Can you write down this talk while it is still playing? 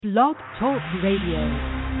Blog Talk Radio.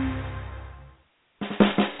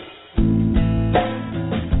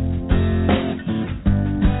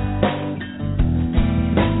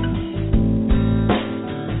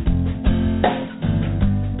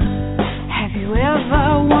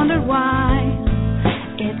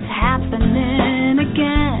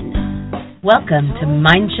 Welcome to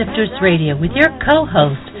Mindshifters Radio with your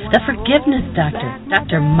co-host, the Forgiveness Doctor,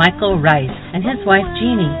 Dr. Michael Ryce, and his wife,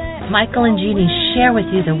 Jeanie. Michael and Jeanie share with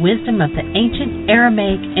you the wisdom of the ancient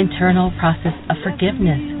Aramaic internal process of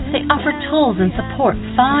forgiveness. They offer tools and support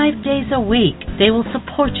 5 days a week. They will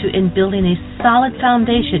support you in building a solid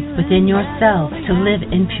foundation within yourself to live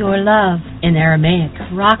in pure love. In Aramaic,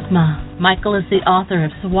 Rachma. Michael is the author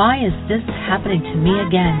of So Why Is This Happening to Me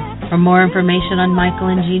Again? For more information on Michael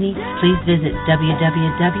and Jeanie, please visit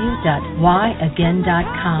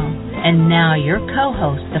www.whyagain.com. And now your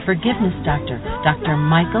co-host, the Forgiveness Doctor, Dr.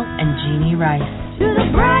 Michael and Jeanie Ryce. To the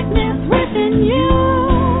brightness within you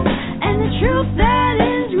and the truth that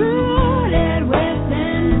is rooted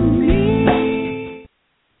within me.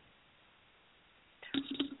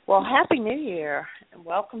 Well, Happy New Year, and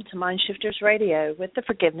welcome to Mindshifters Radio with the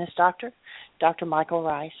Forgiveness Doctor, Dr. Michael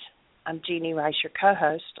Ryce. I'm Jeanie Ryce, your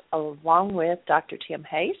co-host, along with Dr. Tim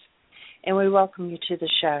Hayes, and we welcome you to the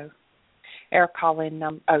show. Our call-in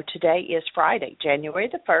number, today is Friday, January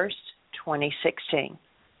the 1st, 2016.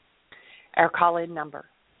 Our call-in number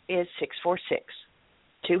is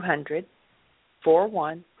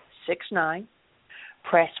 646-200-4169.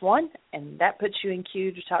 Press 1, and that puts you in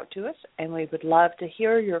queue to talk to us, and we would love to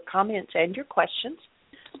hear your comments and your questions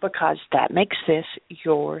because that makes this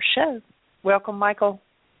your show. Welcome, Michael,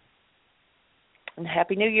 and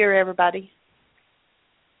Happy New Year, everybody.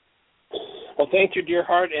 Well, thank you, dear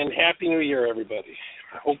heart, and Happy New Year, everybody.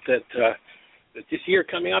 I hope that that this year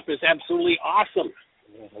coming up is absolutely awesome,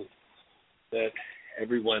 and that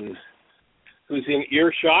everyone who's in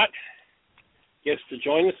earshot gets to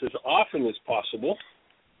join us as often as possible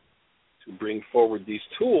to bring forward these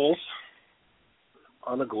tools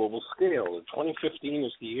on a global scale. 2015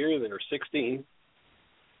 is the year that, or 16,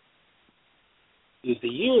 is the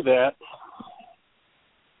year that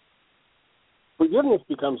forgiveness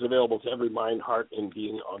becomes available to every mind, heart, and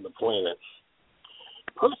being on the planet.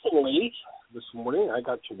 Personally, this morning I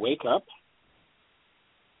got to wake up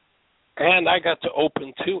and I got to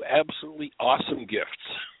open two absolutely awesome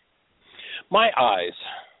gifts. My eyes.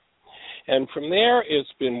 And from there,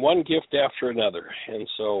 it's been one gift after another. And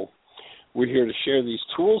so we're here to share these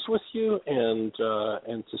tools with you and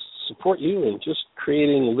to support you in just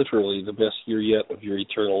creating literally the best year yet of your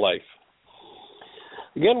eternal life.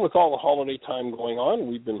 Again, with all the holiday time going on,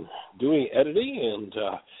 we've been doing editing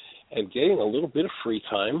and getting a little bit of free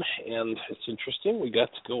time. And it's interesting, we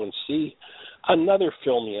got to go and see another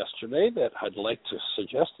film yesterday that I'd like to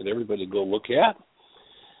suggest that everybody go look at.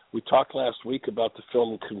 We talked last week about the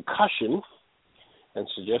film Concussion and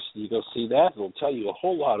suggested you go see that. It'll tell you a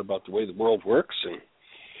whole lot about the way the world works and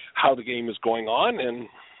how the game is going on and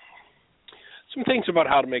some things about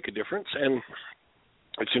how to make a difference. And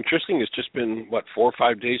it's interesting. It's just been, 4 or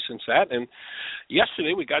 5 days since that. And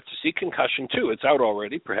yesterday we got to see Concussion 2. It's out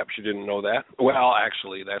already. Perhaps you didn't know that. Well,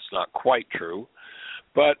 actually, that's not quite true.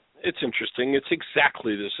 But it's interesting. It's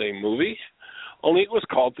exactly the same movie, only it was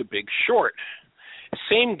called The Big Short.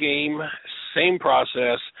 Same game, same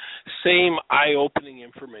process, same eye-opening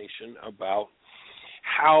information about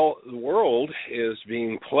how the world is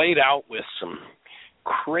being played out with some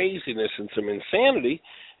craziness and some insanity,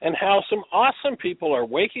 and how some awesome people are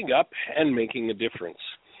waking up and making a difference,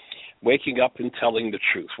 waking up and telling the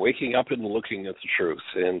truth, waking up and looking at the truth.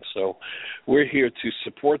 And so we're here to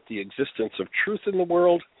support the existence of truth in the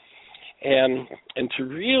world and to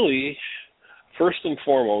really, first and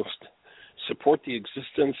foremost, support the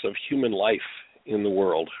existence of human life in the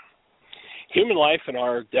world. Human life, in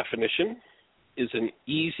our definition, is an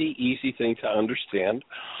easy thing to understand.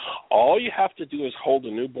 All you have to do is hold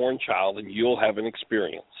a newborn child and you'll have an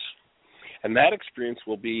experience. And that experience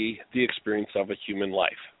will be the experience of a human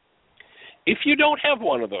life. If you don't have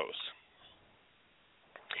one of those,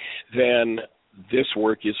 then this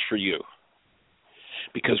work is for you.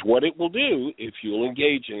 Because what it will do, if you'll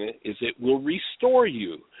engage in it, is it will restore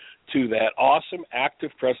you to that awesome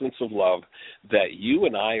active presence of love that you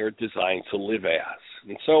and I are designed to live as.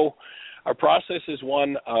 And so our process is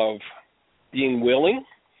one of being willing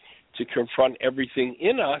to confront everything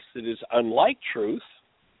in us that is unlike truth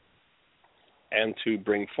and to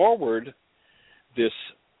bring forward this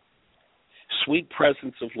sweet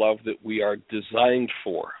presence of love that we are designed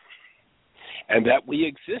for and that we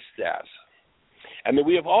exist as and that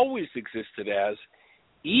we have always existed as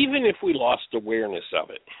even if we lost awareness of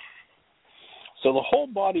it. So the whole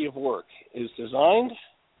body of work is designed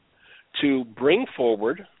to bring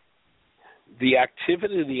forward the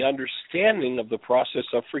activity, the understanding of the process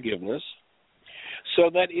of forgiveness, so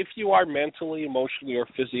that if you are mentally, emotionally, or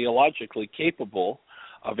physiologically capable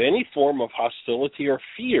of any form of hostility or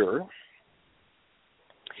fear,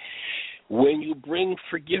 when you bring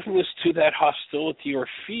forgiveness to that hostility or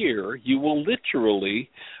fear, you will literally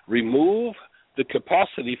remove the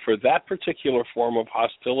capacity for that particular form of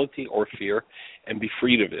hostility or fear and be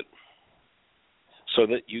freed of it, so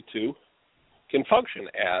that you too can function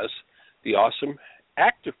as the awesome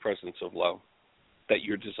active presence of love that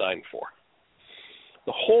you're designed for.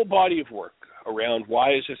 The whole body of work around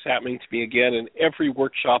why is this happening to me again in every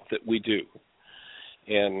workshop that we do,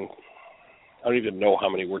 and I don't even know how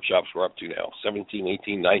many workshops we're up to now, 17,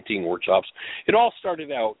 18, 19 workshops. It all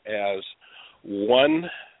started out as one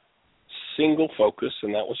single focus,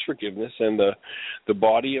 and that was forgiveness, and the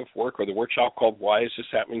body of work, or the workshop called Why Is This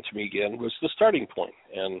Happening to Me Again, was the starting point.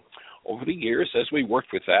 And over the years, as we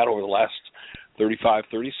worked with that over the last 35,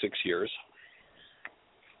 36 years,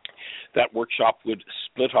 that workshop would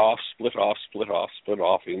split off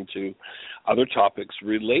into other topics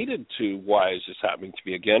related to why is this happening to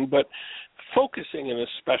me again, but focusing in a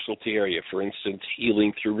specialty area, for instance,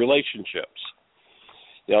 healing through relationships.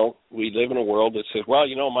 You know, we live in a world that says, well,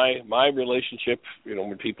 you know, my relationship, you know,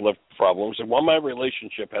 when people have problems, and well, my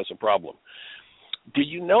relationship has a problem. Do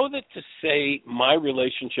you know that to say my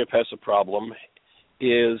relationship has a problem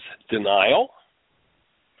is denial?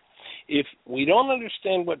 If we don't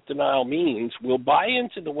understand what denial means, we'll buy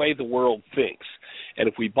into the way the world thinks. And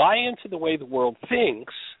if we buy into the way the world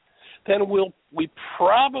thinks, then we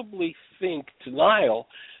probably think denial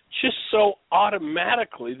just so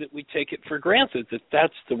automatically that we take it for granted that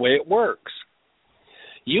that's the way it works.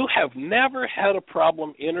 You have never had a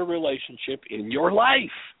problem in a relationship in your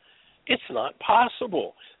life. It's not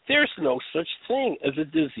possible. There's no such thing as a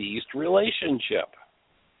diseased relationship.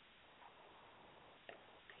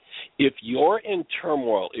 If you're in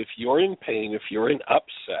turmoil, if you're in pain, if you're in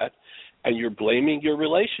upset, and you're blaming your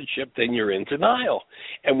relationship, then you're in denial.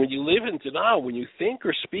 And when you live in denial, when you think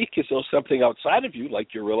or speak as though something outside of you,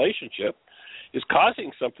 like your relationship, is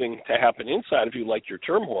causing something to happen inside of you, like your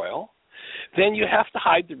turmoil, then you have to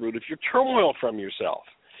hide the root of your turmoil from yourself.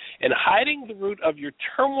 And hiding the root of your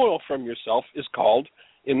turmoil from yourself is called,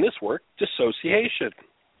 in this work, dissociation.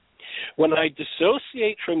 When I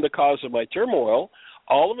dissociate from the cause of my turmoil,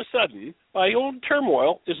 all of a sudden, my own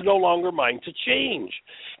turmoil is no longer mine to change.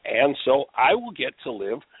 And so I will get to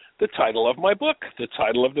live the title of my book, the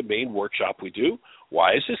title of the main workshop we do,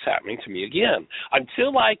 Why Is This Happening to Me Again?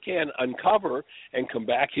 Until I can uncover and come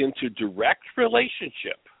back into direct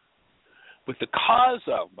relationship with the cause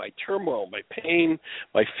of my turmoil, my pain,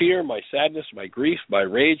 my fear, my sadness, my grief, my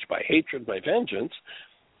rage, my hatred, my vengeance,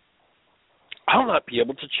 I'll not be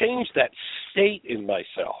able to change that state in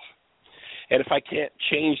myself. And if I can't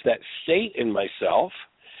change that state in myself,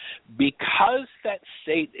 because that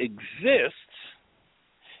state exists,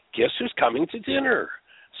 guess who's coming to dinner?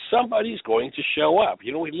 Somebody's going to show up.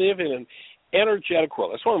 You know, we live in an energetic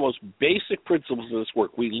world. That's one of the most basic principles of this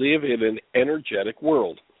work. We live in an energetic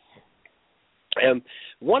world. And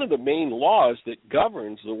one of the main laws that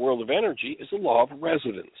governs the world of energy is the law of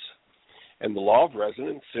resonance. And the law of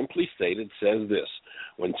resonance, simply stated, says this: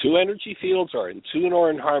 when two energy fields are in tune or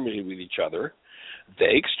in harmony with each other,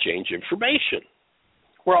 they exchange information.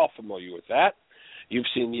 We're all familiar with that. You've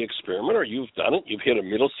seen the experiment, or you've done it. You've hit a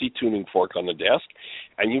middle C tuning fork on the desk,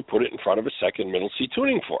 and you put it in front of a second middle C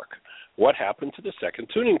tuning fork. What happened to the second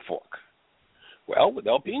tuning fork? Well,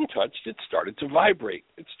 without being touched, it started to vibrate.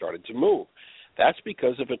 It started to move. That's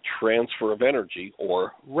because of a transfer of energy,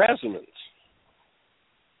 or resonance.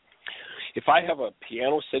 If I have a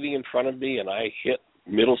piano sitting in front of me and I hit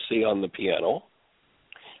middle C on the piano,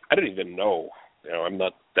 I don't even know. You know, I'm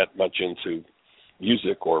not that much into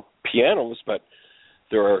music or pianos, but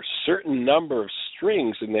there are a certain number of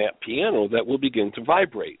strings in that piano that will begin to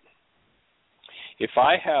vibrate. If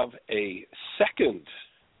I have a second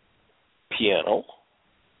piano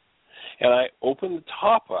and I open the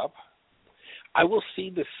top up, I will see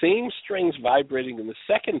the same strings vibrating in the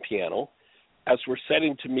second piano as were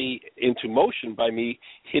setting to me into motion by me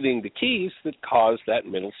hitting the keys that caused that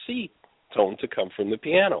middle C tone to come from the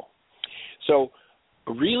piano. So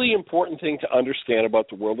a really important thing to understand about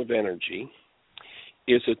the world of energy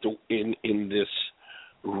is that in this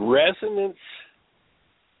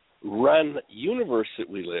resonance-run universe that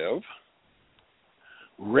we live,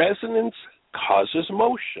 resonance causes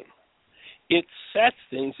motion. It sets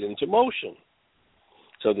things into motion.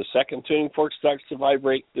 So the second tuning fork starts to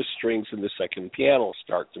vibrate, the strings in the second piano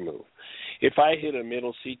start to move. If I hit a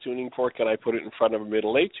middle C tuning fork and I put it in front of a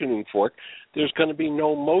middle A tuning fork, there's going to be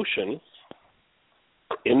no motion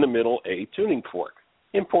in the middle A tuning fork.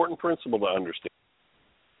 Important principle to understand.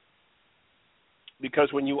 Because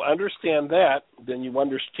when you understand that, then you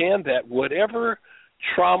understand that whatever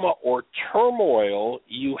trauma or turmoil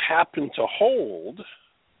you happen to hold,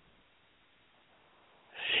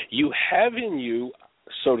 you have in you,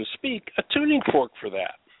 so to speak, a tuning fork for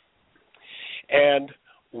that. And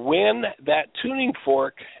when that tuning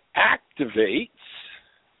fork activates,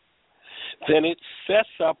 then it sets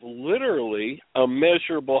up literally a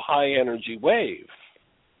measurable high energy wave.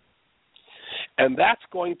 And that's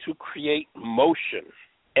going to create motion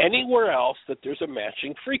anywhere else that there's a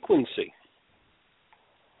matching frequency.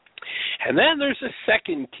 And then there's a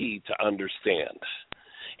second key to understand.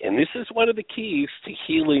 And this is one of the keys to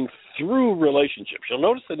healing through relationships. You'll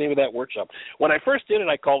notice the name of that workshop. When I first did it,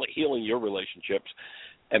 I called it Healing Your Relationships.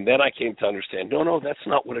 And then I came to understand, no, that's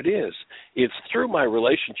not what it is. It's through my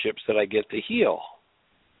relationships that I get to heal.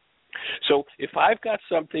 So if I've got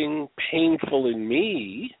something painful in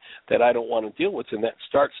me that I don't want to deal with, and that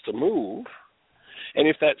starts to move, and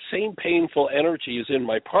if that same painful energy is in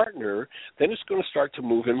my partner, then it's going to start to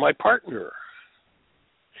move in my partner.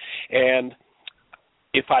 And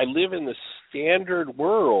if I live in the standard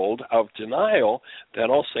world of denial, then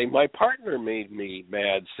I'll say my partner made me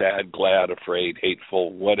mad, sad, glad, afraid,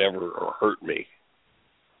 hateful, whatever, or hurt me.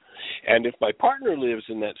 And if my partner lives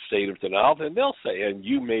in that state of denial, then they'll say, and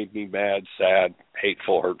you made me mad, sad,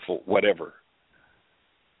 hateful, hurtful, whatever.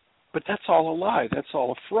 But that's all a lie. That's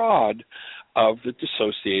all a fraud of the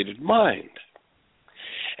dissociated mind.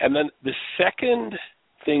 And then the second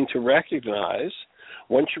thing to recognize,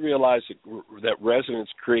 once you realize that resonance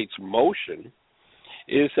creates motion,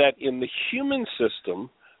 is that in the human system,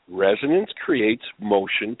 resonance creates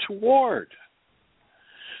motion toward.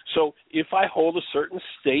 So if I hold a certain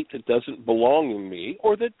state that doesn't belong in me,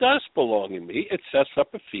 or that does belong in me, it sets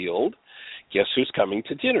up a field. Guess who's coming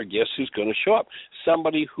to dinner? Guess who's going to show up?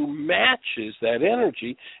 Somebody who matches that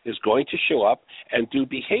energy is going to show up and do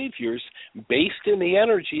behaviors based in the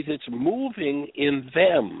energy that's moving in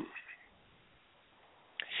them.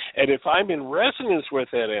 And if I'm in resonance with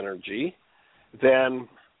that energy, then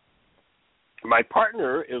my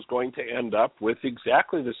partner is going to end up with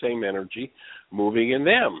exactly the same energy moving in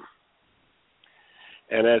them.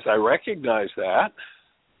 And as I recognize that,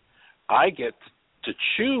 I get to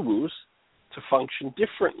choose to function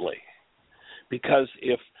differently. Because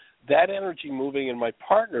if that energy moving in my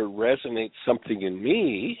partner resonates something in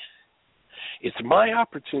me, it's my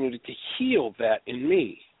opportunity to heal that in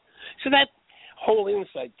me. So that whole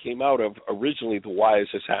insight came out of originally the Why Is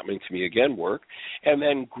This Happening to Me Again work, and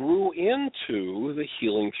then grew into the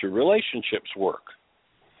Healing Through Relationships work.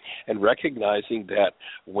 And recognizing that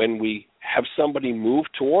when we have somebody move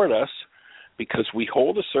toward us because we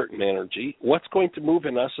hold a certain energy, what's going to move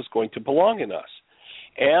in us is going to belong in us.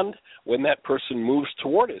 And when that person moves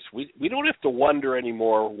toward us, we don't have to wonder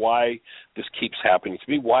anymore why this keeps happening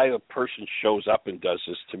to me, why a person shows up and does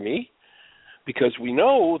this to me, because we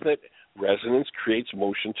know that resonance creates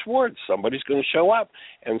motion towards. Somebody's going to show up,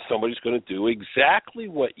 and somebody's going to do exactly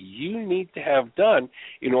what you need to have done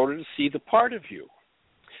in order to see the part of you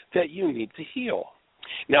that you need to heal.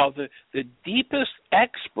 Now, the deepest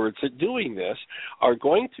experts at doing this are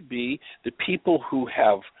going to be the people who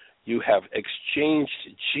you have exchanged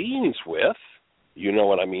genes with, you know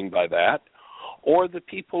what I mean by that, or the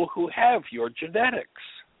people who have your genetics.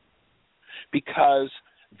 Because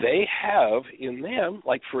they have in them,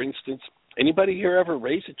 like for instance, anybody here ever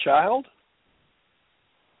raise a child?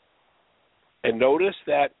 And notice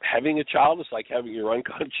that having a child is like having your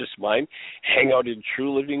unconscious mind hang out in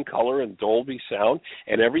true living color and Dolby sound,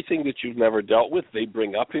 and everything that you've never dealt with, they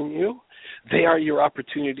bring up in you. They are your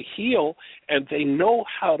opportunity to heal, and they know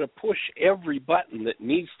how to push every button that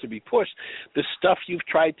needs to be pushed. The stuff you've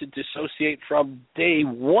tried to dissociate from day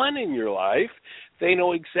one in your life, they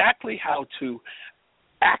know exactly how to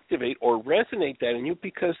activate or resonate that in you,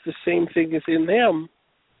 because the same thing is in them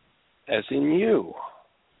as in you.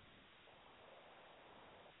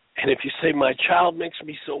 And if you say, my child makes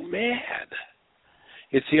me so mad,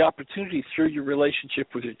 it's the opportunity through your relationship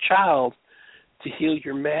with your child to heal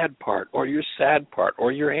your mad part, or your sad part,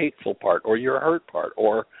 or your hateful part, or your hurt part,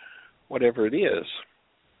 or whatever it is.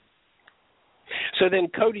 So then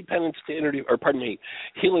codependence to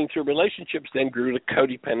healing through relationships then grew to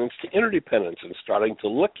codependence to interdependence, and starting to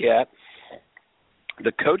look at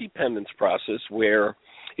the codependence process where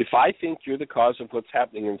if I think you're the cause of what's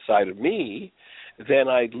happening inside of me, then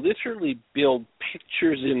I'd literally build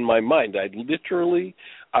pictures in my mind. I'd literally,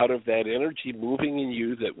 out of that energy moving in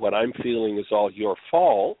you that what I'm feeling is all your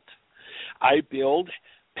fault, I build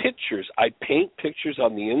pictures. I paint pictures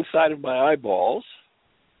on the inside of my eyeballs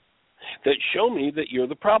that show me that you're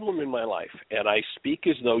the problem in my life. And I speak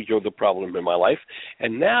as though you're the problem in my life.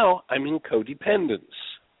 And now I'm in codependence.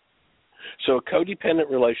 So a codependent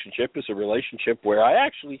relationship is a relationship where I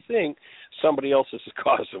actually think somebody else is the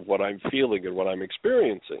cause of what I'm feeling and what I'm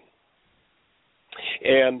experiencing.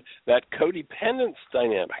 And that codependence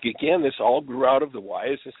dynamic, again, this all grew out of the Why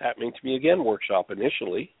Is This Happening to Me Again workshop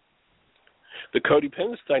initially. The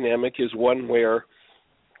codependence dynamic is one where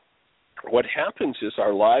what happens is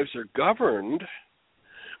our lives are governed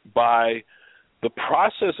by the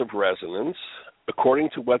process of resonance according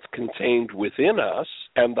to what's contained within us,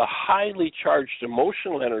 and the highly charged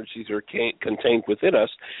emotional energies that are contained within us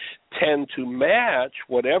tend to match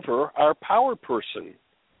whatever our power person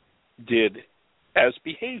did as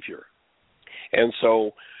behavior. And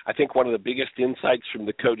so I think one of the biggest insights from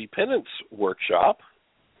the codependence workshop,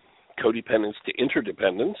 codependence to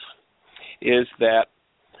interdependence, is that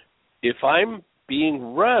if I'm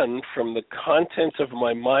being run from the contents of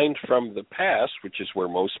my mind from the past, which is where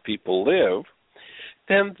most people live,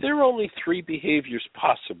 then there are only three behaviors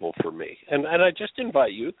possible for me. And I just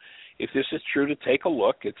invite you, if this is true, to take a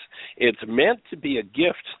look. It's meant to be a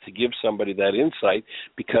gift to give somebody that insight,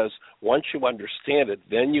 because once you understand it,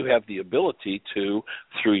 then you have the ability to,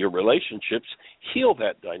 through your relationships, heal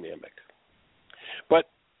that dynamic. But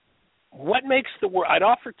what makes the world, I'd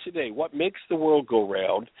offer today, what makes the world go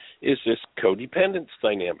round is this codependence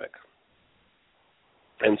dynamic.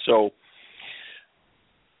 And so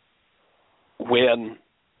when,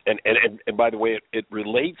 and by the way, it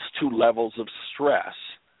relates to levels of stress,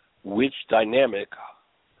 which dynamic,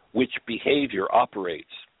 which behavior operates.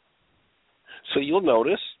 So you'll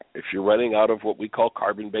notice, if you're running out of what we call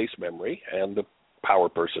carbon-based memory and the power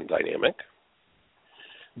person dynamic,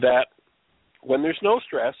 that when there's no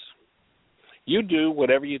stress, you do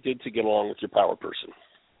whatever you did to get along with your power person.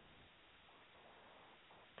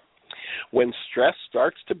 When stress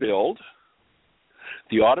starts to build,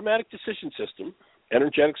 the automatic decision system,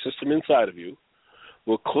 energetic system inside of you,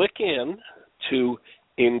 will click in to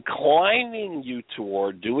inclining you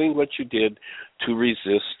toward doing what you did to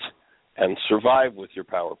resist and survive with your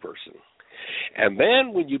power person. And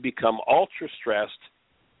then when you become ultra-stressed,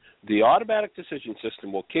 the automatic decision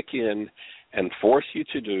system will kick in and force you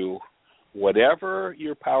to do whatever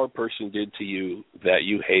your power person did to you that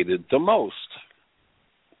you hated the most.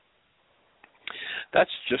 That's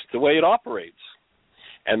just the way it operates.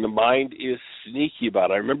 And the mind is sneaky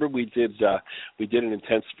about it. I remember we did an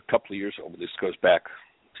intensive a couple of years ago. This goes back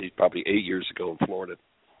to probably 8 years ago in Florida.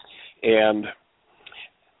 And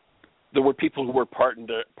there were people who were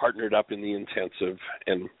partnered up in the intensive.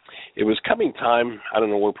 And it was coming time, I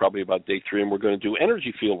don't know, we're probably about day 3, and we're going to do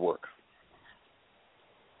energy field work.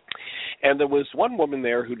 And there was one woman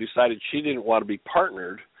there who decided she didn't want to be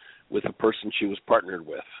partnered with the person she was partnered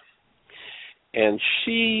with. And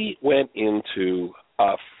she went into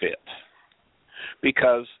a fit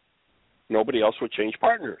because nobody else would change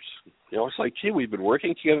partners. You know, it's like, gee, we've been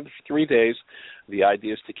working together for 3 days. The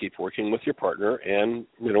idea is to keep working with your partner and,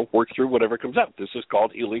 you know, work through whatever comes up. This is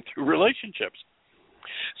called healing through relationships.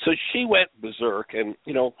 So she went berserk, and,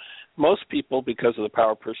 you know, most people, because of the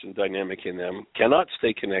power person dynamic in them, cannot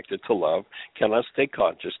stay connected to love, cannot stay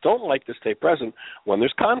conscious, don't like to stay present when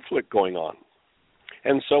there's conflict going on.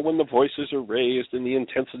 And so when the voices are raised and the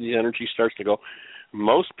intensity of the energy starts to go,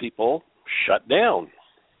 most people shut down.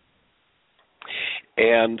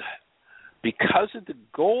 And because of the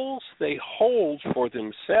goals they hold for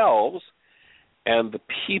themselves and the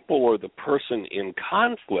people or the person in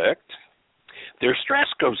conflict, their stress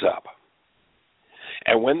goes up.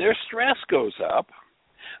 And when their stress goes up,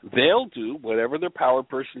 they'll do whatever their power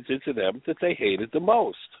person did to them that they hated the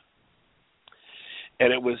most.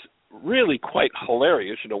 And it was really quite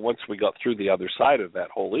hilarious, you know, once we got through the other side of that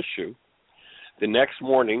whole issue. The next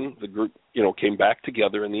morning, the group, you know, came back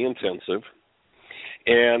together in the intensive,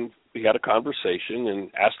 and we had a conversation and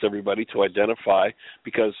asked everybody to identify,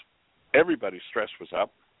 because everybody's stress was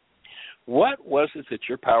up, what was it that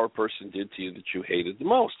your power person did to you that you hated the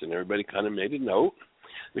most? And everybody kind of made a note.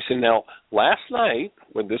 We said, now, last night,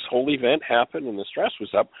 when this whole event happened and the stress was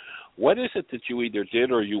up, what is it that you either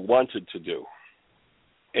did or you wanted to do?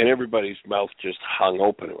 And everybody's mouth just hung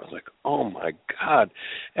open. It was like, oh, my God.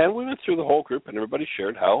 And we went through the whole group, and everybody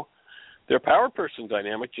shared how their power person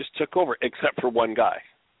dynamic just took over, except for one guy.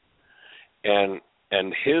 And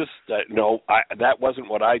And that wasn't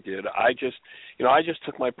what I did. I just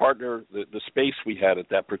took my partner. The space we had at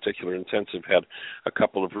that particular intensive had a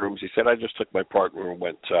couple of rooms. He said I just took my partner and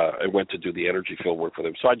went to do the energy field work with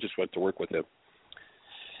him. So I just went to work with him.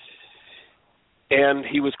 And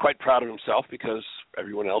he was quite proud of himself because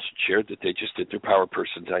everyone else had shared that they just did their power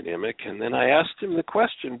person dynamic. And then I asked him the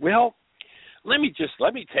question, well, let me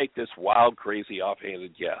take this wild, crazy,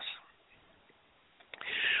 offhanded guess.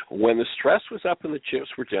 When the stress was up and the chips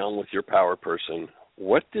were down with your power person,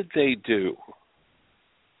 what did they do?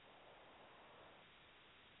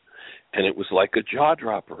 And it was like a jaw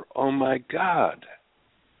dropper. Oh my God.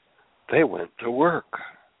 They went to work.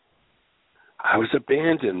 I was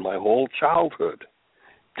abandoned my whole childhood.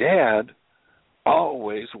 Dad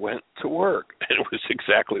always went to work. And it was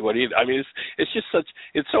exactly what he did. I mean,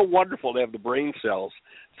 it's so wonderful to have the brain cells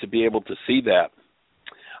to be able to see that.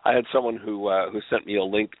 I had someone who sent me a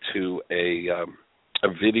link to a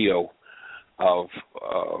video of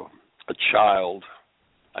a child.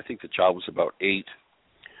 I think the child was about 8,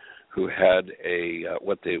 who had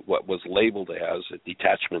what was labeled as a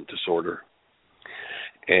detachment disorder,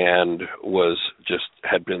 and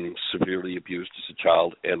had been severely abused as a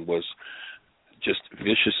child, and was just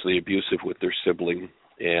viciously abusive with their sibling,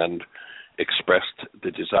 and expressed the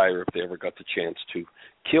desire, if they ever got the chance, to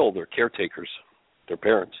kill their caretakers, their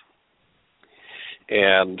parents.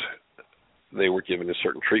 And they were given a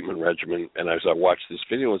certain treatment regimen, and as I watched this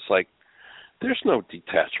video, it's like, there's no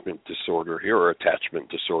detachment disorder here or attachment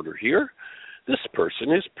disorder here. This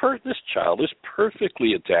child is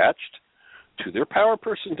perfectly attached to their power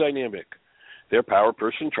person dynamic. Their power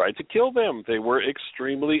person tried to kill them. They were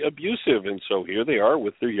extremely abusive, and so here they are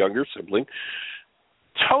with their younger sibling,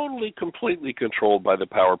 totally, completely controlled by the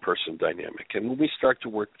power person dynamic. And when we start to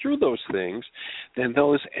work through those things, then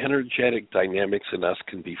those energetic dynamics in us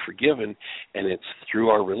can be forgiven, and it's through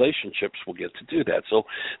our relationships we'll get to do that. So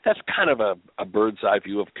that's kind of a bird's eye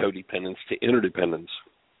view of codependence to interdependence.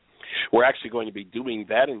 We're actually going to be doing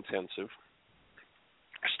that intensive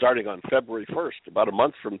starting on February 1st, about a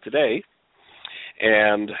month from today.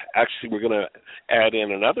 And actually we're going to add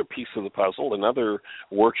in another piece of the puzzle, another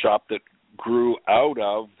workshop that grew out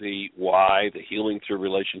of the healing through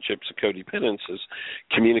relationships of codependence is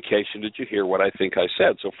communication. Did you hear what I think I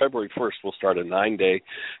said? So February 1st, we'll start a 9-day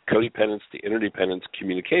codependence to interdependence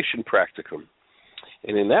communication practicum.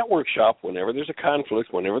 And in that workshop, whenever there's a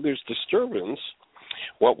conflict, whenever there's disturbance,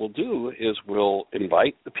 what we'll do is we'll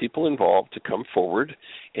invite the people involved to come forward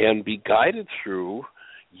and be guided through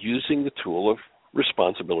using the tool of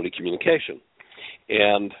responsibility communication.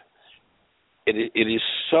 And it is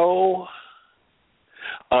so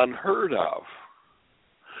unheard of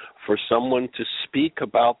for someone to speak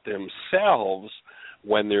about themselves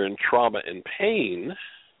when they're in trauma and pain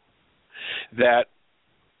that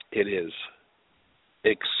it is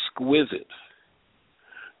exquisite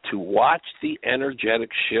to watch the energetic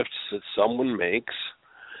shifts that someone makes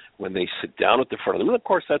when they sit down at the front of them. And of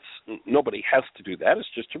course, nobody has to do that. It's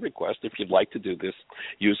just a request. If you'd like to do this,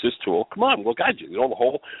 use this tool. Come on, we'll guide you. The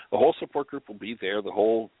whole support group will be there. The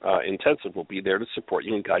whole intensive will be there to support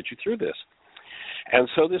you and guide you through this. And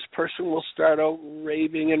so this person will start out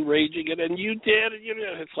raving and raging, and you did.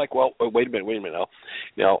 It's like, well, wait a minute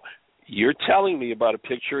Now, you're telling me about a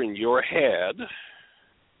picture in your head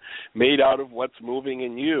made out of what's moving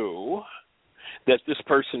in you that this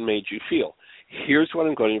person made you feel. Here's what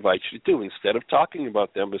I'm going to invite you to do. Instead of talking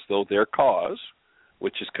about them as though their cause,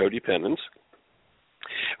 which is codependence,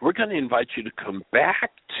 we're going to invite you to come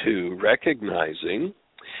back to recognizing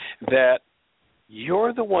that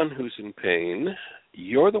you're the one who's in pain,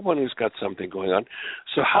 you're the one who's got something going on.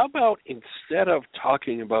 So how about instead of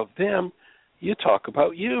talking about them, you talk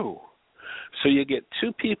about you? So you get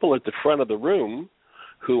two people at the front of the room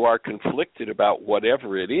who are conflicted about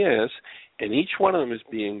whatever it is, and each one of them is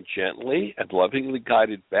being gently and lovingly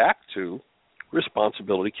guided back to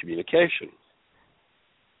responsibility communication.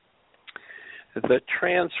 The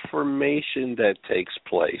transformation that takes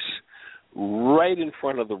place right in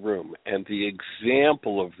front of the room, and the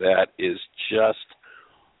example of that is just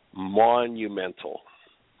monumental.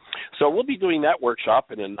 So we'll be doing that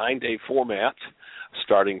workshop in a 9-day format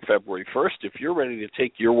starting February 1st. If you're ready to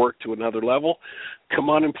take your work to another level, come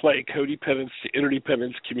on and play Codependence to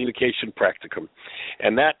Interdependence Communication Practicum.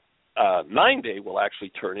 And that 9-day will actually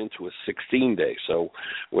turn into a 16-day. So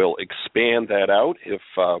we'll expand that out. If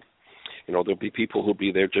there'll be people who'll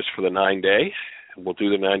be there just for the 9-day. We'll do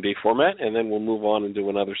the 9-day format, and then we'll move on and do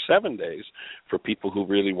another 7 days for people who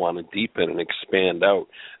really want to deepen and expand out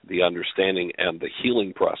the understanding and the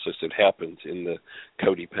healing process that happens in the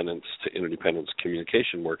Codependence to Interdependence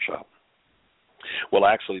Communication Workshop. We'll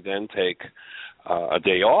actually then take a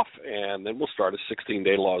day off, and then we'll start a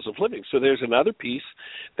 16-day Laws of Living. So there's another piece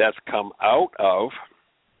that's come out of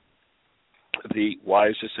the Why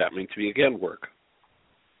Is This Happening to Me Again work.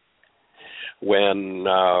 When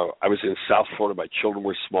I was in South Florida, my children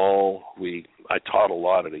were small. I taught a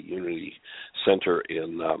lot at a Unity Center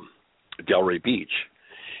in Delray Beach.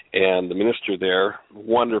 And the minister there,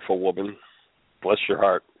 wonderful woman, bless your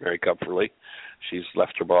heart, Mary Kupferly. She's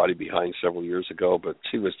left her body behind several years ago, but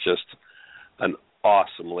she was just an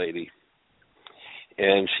awesome lady.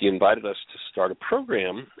 And she invited us to start a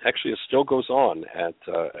program. Actually, it still goes on at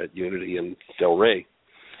Unity in Delray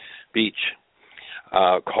Beach,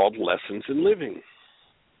 called Lessons in Living.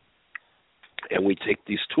 And we take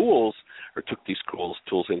these tools, or took these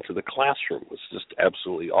tools into the classroom. It was just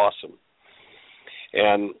absolutely awesome.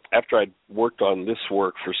 And after I'd worked on this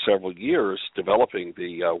work for several years, developing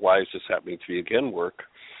the Why Is This Happening to Me Again work,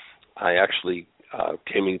 I actually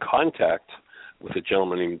came in contact with a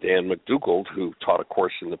gentleman named Dan McDougald, who taught a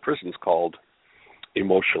course in the prisons called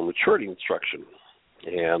Emotional Maturity Instruction.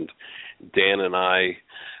 And Dan and I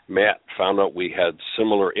met, found out we had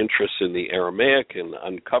similar interests in the Aramaic and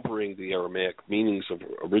uncovering the Aramaic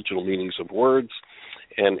original meanings of words,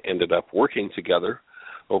 and ended up working together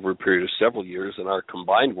over a period of several years, and our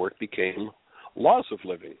combined work became Laws of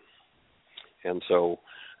Living. And so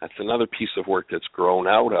that's another piece of work that's grown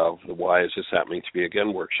out of the Why Is This Happening to Me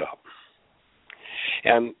Again workshop.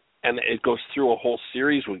 And it goes through a whole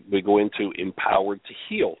series. We go into Empowered to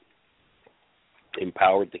Heal.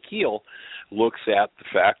 Empowered to Heal looks at the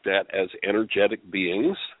fact that as energetic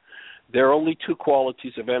beings, there are only two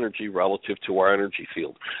qualities of energy relative to our energy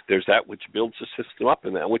field. There's that which builds the system up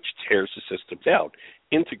and that which tears the system down,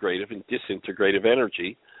 integrative and disintegrative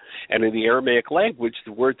energy. And in the Aramaic language,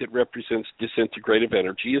 the word that represents disintegrative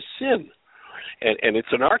energy is sin. And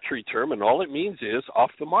it's an archery term, and all it means is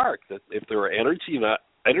off the mark, that if there are energies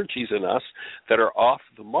in us that are off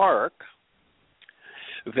the mark,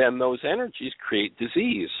 then those energies create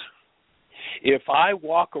disease. If I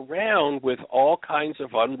walk around with all kinds of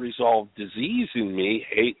unresolved disease in me,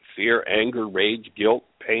 hate, fear, anger, rage, guilt,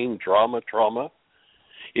 pain, drama, trauma,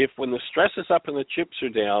 if when the stress is up and the chips are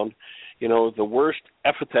down, the worst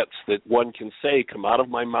epithets that one can say come out of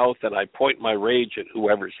my mouth and I point my rage at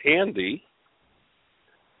whoever's handy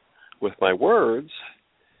with my words,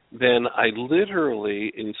 then I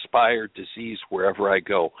literally inspire disease wherever I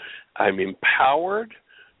go. I'm empowered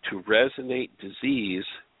to resonate disease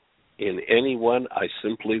in anyone I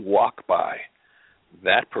simply walk by.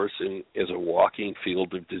 That person is a walking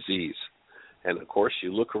field of disease. And, of course,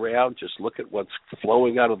 you look around, just look at what's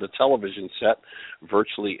flowing out of the television set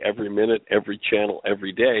virtually every minute, every channel,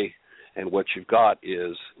 every day, and what you've got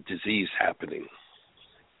is disease happening.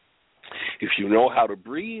 If you know how to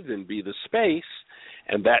breathe and be the space,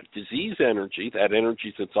 and that disease energy, that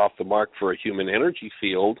energy that's off the mark for a human energy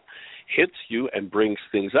field, hits you and brings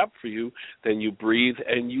things up for you, then you breathe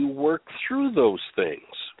and you work through those things.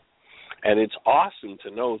 And it's awesome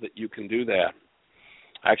to know that you can do that.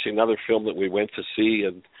 Actually, another film that we went to see,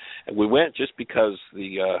 and we went just because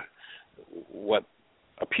what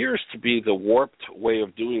appears to be the warped way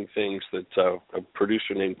of doing things that a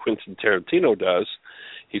producer named Quentin Tarantino does.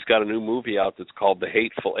 He's got a new movie out that's called The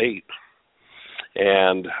Hateful Eight.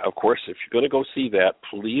 And, of course, if you're going to go see that,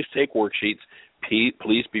 please take worksheets.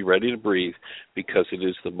 Please be ready to breathe, because it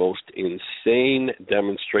is the most insane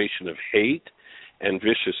demonstration of hate and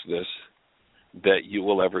viciousness that you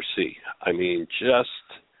will ever see. I mean, just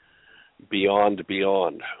beyond.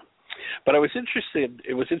 But it was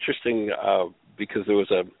interesting because there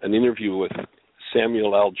was an interview with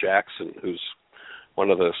Samuel L. Jackson, who's one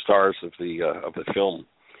of the stars of the film,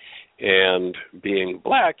 and being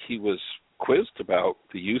black, he was quizzed about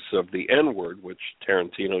the use of the N-word, which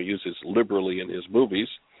Tarantino uses liberally in his movies.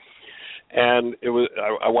 And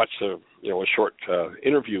I watched a short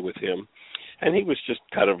interview with him, and he was just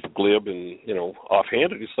kind of glib and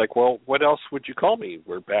offhanded. He's like, "Well, what else would you call me?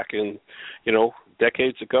 We're back in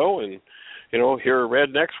decades ago, and here are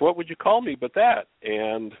rednecks. What would you call me but that?"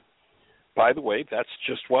 And by the way, that's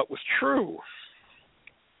just what was true.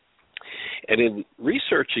 And in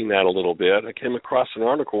researching that a little bit, I came across an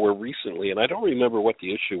article where recently, and I don't remember what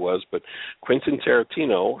the issue was, but Quentin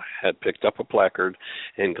Tarantino had picked up a placard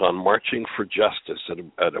and gone marching for justice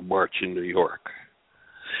at a march in New York.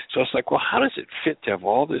 So it's like, well, how does it fit to have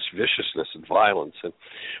all this viciousness and violence? And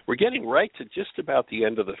we're getting right to just about the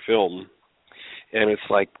end of the film, and it's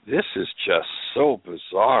like, this is just so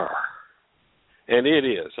bizarre. And it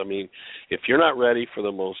is. I mean, if you're not ready for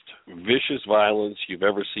the most vicious violence you've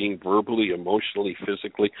ever seen verbally, emotionally,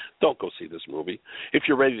 physically, don't go see this movie. If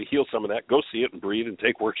you're ready to heal some of that, go see it and breathe and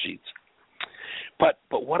take worksheets. But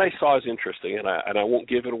what I saw is interesting, and I won't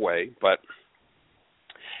give it away, but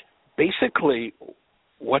basically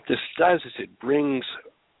what this does is it brings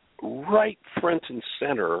right front and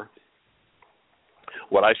center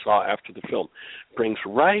what I saw after the film, brings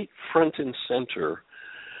right front and center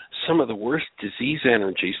some of the worst disease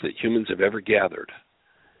energies that humans have ever gathered.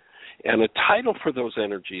 And a title for those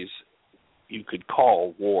energies you could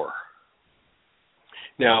call war.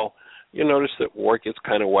 Now, you notice that war gets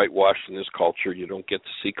kind of whitewashed in this culture. You don't get to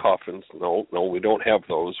see coffins. No, we don't have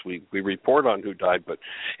those. We report on who died, but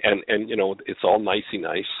and you know, it's all nicey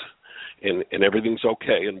nice, and everything's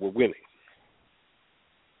okay, and we're winning.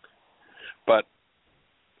 But,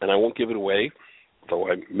 and I won't give it away,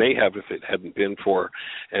 though I may have if it hadn't been for,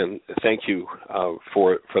 and thank you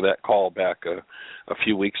for that call back a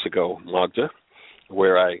few weeks ago, Magda,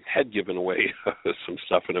 where I had given away some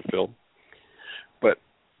stuff in a film. But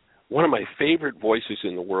one of my favorite voices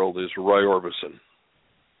in the world is Roy Orbison.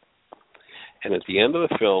 And at the end of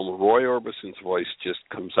the film, Roy Orbison's voice just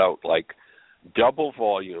comes out like double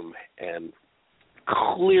volume and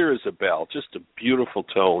clear as a bell, just a beautiful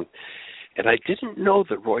tone. And I didn't know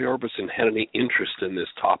that Roy Orbison had any interest in this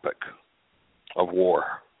topic of war.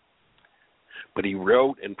 But he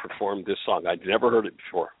wrote and performed this song. I'd never heard it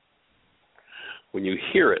before. When you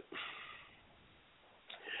hear it,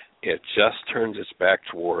 it just turns its back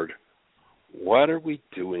toward, what are we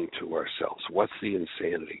doing to ourselves? What's the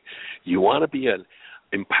insanity? You want to be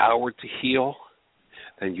empowered to heal?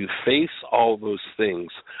 Then you face all those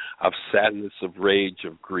things of sadness, of rage,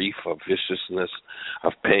 of grief, of viciousness,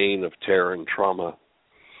 of pain, of terror and trauma.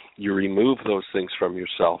 You remove those things from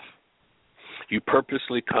yourself. You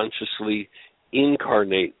purposely, consciously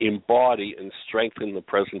incarnate, embody, and strengthen the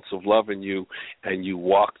presence of love in you, and you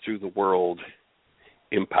walk through the world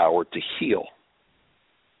empowered to heal.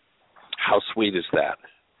 How sweet is that?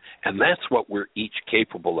 And that's what we're each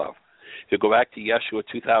capable of. If you go back to Yeshua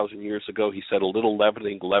 2,000 years ago, he said a little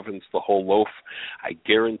leavening leavens the whole loaf. I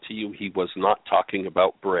guarantee you he was not talking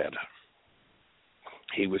about bread.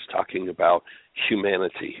 He was talking about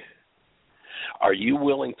humanity. Are you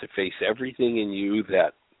willing to face everything in you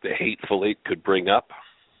that the hateful eight could bring up?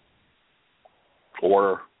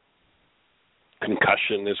 Or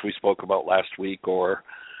concussion, as we spoke about last week, or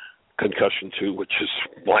Concussion 2, which is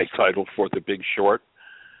my title for The Big Short.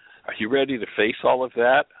 Are you ready to face all of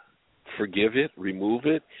that, forgive it, remove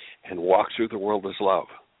it, and walk through the world as love?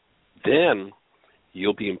 Then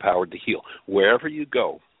you'll be empowered to heal. Wherever you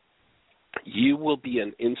go, you will be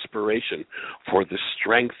an inspiration for the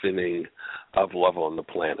strengthening of love on the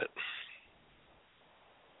planet.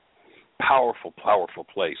 Powerful, powerful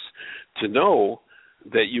place to know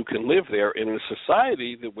that you can live there in a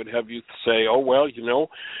society that would have you say, oh, well, you know,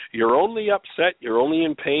 you're only upset, you're only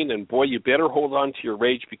in pain, and boy, you better hold on to your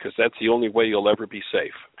rage because that's the only way you'll ever be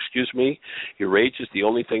safe. Excuse me, your rage is the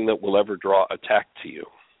only thing that will ever draw attack to you.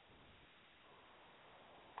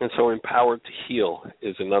 And so Empowered to Heal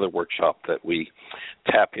is another workshop that we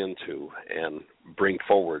tap into and bring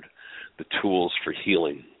forward the tools for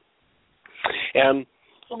healing. And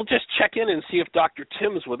we'll just check in and see if Dr.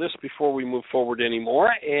 Tim is with us before we move forward anymore,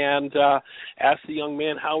 and ask the young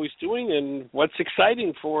man how he's doing and what's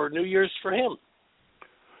exciting for New Year's for him.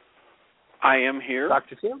 I am here.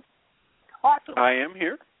 Dr. Tim? Awesome. I am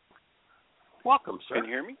here. Welcome, sir. Can you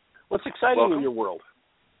hear me? What's exciting Welcome. in your world?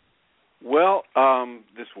 Well,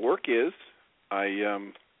 this work is, I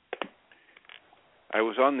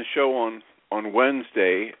was on the show on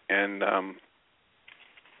Wednesday, and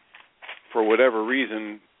for whatever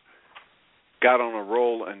reason, got on a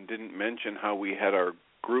roll and didn't mention how we had our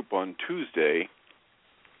group on Tuesday.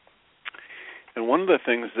 And one of the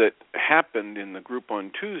things that happened in the group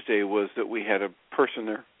on Tuesday was that we had a person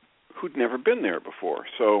there who'd never been there before.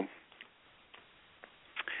 So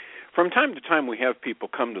from time to time, we have people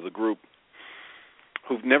come to the group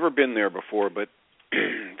who've never been there before, but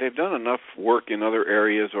they've done enough work in other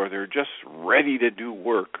areas, or they're just ready to do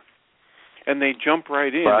work. And they jump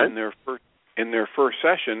right in their first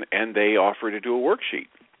session, and they offer to do a worksheet.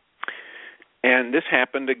 And this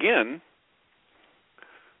happened again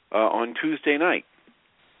on Tuesday night.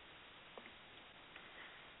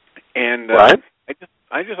 And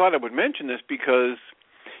I just thought I would mention this because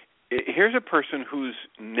here's a person who's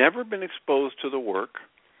never been exposed to the work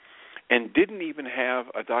and didn't even have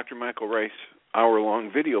a Dr. Michael Ryce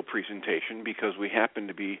hour-long video presentation because we happened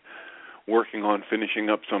to be working on finishing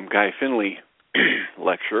up some Guy Finley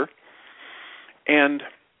lecture. And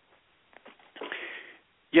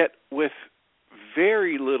Yet with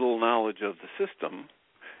very little knowledge of the system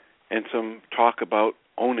and some talk about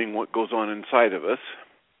owning what goes on inside of us,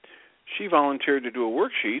 she volunteered to do a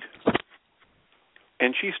worksheet,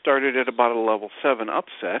 and she started at about a level 7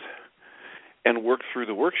 upset and worked through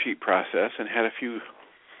the worksheet process and had a few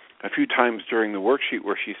times during the worksheet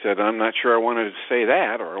where she said, I'm not sure I wanted to say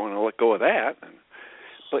that or I want to let go of that.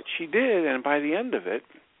 But she did, and by the end of it,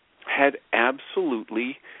 had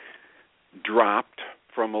absolutely dropped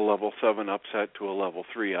from a level 7 upset to a level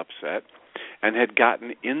 3 upset and had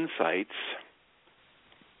gotten insights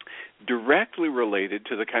directly related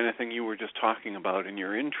to the kind of thing you were just talking about in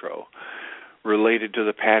your intro, related to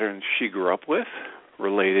the patterns she grew up with,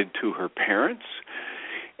 related to her parents,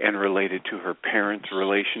 and related to her parents'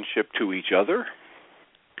 relationship to each other.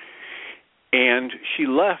 And she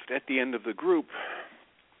left at the end of the group.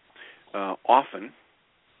 Often,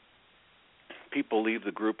 people leave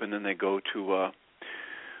the group and then they go to a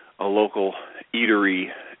local eatery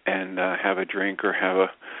and have a drink or have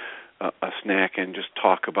a snack and just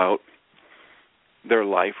talk about their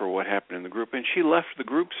life or what happened in the group. And she left the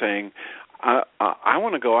group saying, I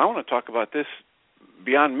want to go. I want to talk about this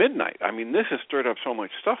beyond midnight. I mean, this has stirred up so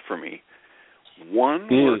much stuff for me. One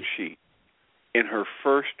worksheet in her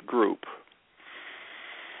first group,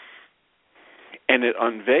 and it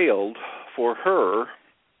unveiled for her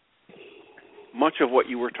much of what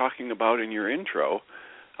you were talking about in your intro,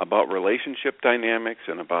 about relationship dynamics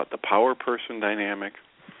and about the power person dynamic,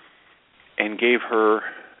 and gave her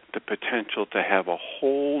the potential to have a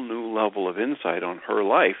whole new level of insight on her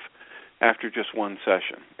life after just one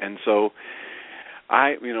session. And so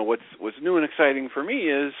what's new and exciting for me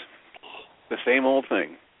is the same old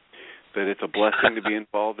thing, that it's a blessing to be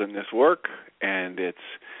involved in this work, and it's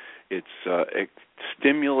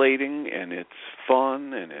stimulating, and it's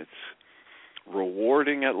fun, and it's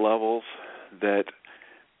rewarding at levels that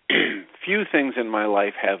few things in my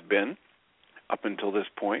life have been up until this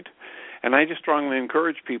point. And I just strongly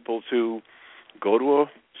encourage people to go to a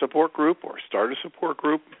support group or start a support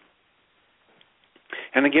group.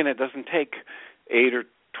 And again, it doesn't take 8 or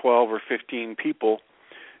 12 or 15 people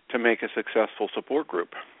to make a successful support group.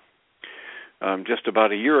 Just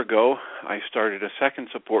about a year ago, I started a second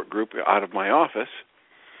support group out of my office,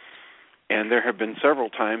 and there have been several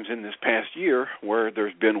times in this past year where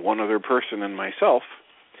there's been one other person and myself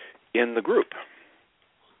in the group,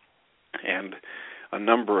 and a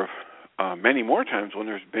number of many more times when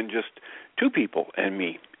there's been just 2 people and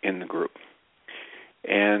me in the group.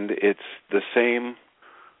 And it's the same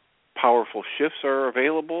powerful shifts are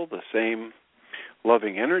available, the same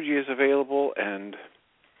loving energy is available, and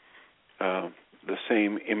the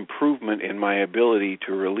same improvement in my ability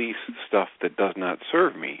to release stuff that does not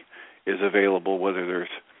serve me is available, whether there's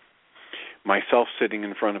myself sitting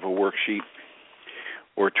in front of a worksheet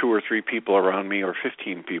or 2 or 3 people around me or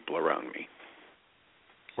 15 people around me.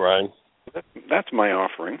 Right. That's my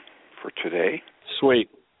offering for today. Sweet.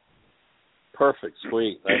 Perfect.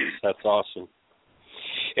 Sweet. That's awesome.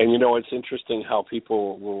 And, it's interesting how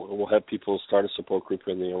people will have people start a support group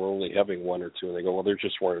and they're only having 1 or 2, and they go, well, there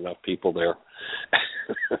just weren't enough people there.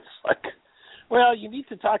 It's like, well, you need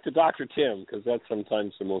to talk to Dr. Tim, because that's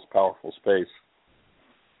sometimes the most powerful space.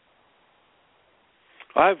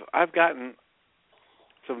 I've gotten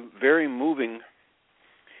some very moving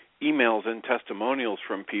emails and testimonials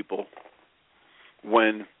from people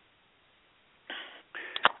when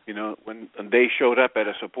they showed up at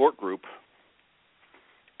a support group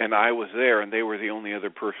and I was there and they were the only other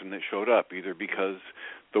person that showed up, either because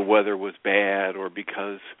the weather was bad or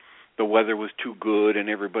because the weather was too good and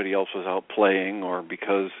everybody else was out playing, or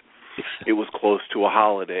because it was close to a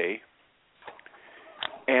holiday.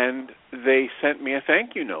 And they sent me a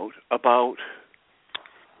thank you note about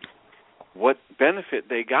what benefit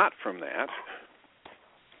they got from that.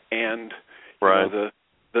 And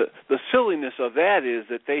the silliness of that is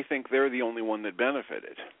that they think they're the only one that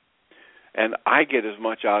benefited. And I get as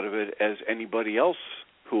much out of it as anybody else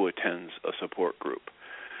who attends a support group.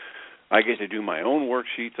 I get to do my own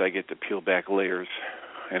worksheets. I get to peel back layers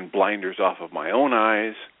and blinders off of my own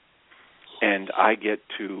eyes. And I get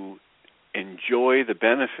to enjoy the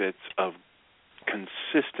benefits of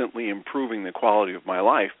consistently improving the quality of my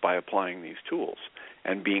life by applying these tools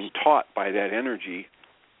and being taught by that energy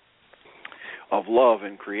of love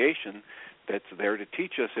and creation that's there to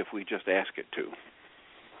teach us if we just ask it to.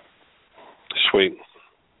 Sweet.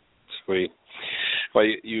 Well,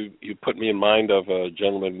 you put me in mind of a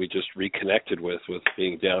gentleman we just reconnected with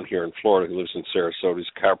being down here in Florida, who lives in Sarasota. He's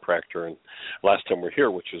a chiropractor, and last time we were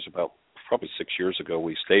here, which was about probably 6 years ago,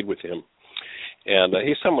 we stayed with him. And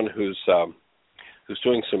he's someone who's who's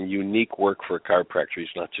doing some unique work for a chiropractor. He's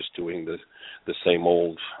not just doing the same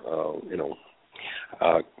old,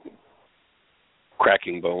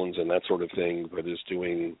 cracking bones and that sort of thing, but is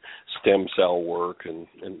doing stem cell work and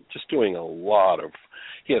just doing a lot of,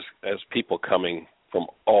 he has people coming from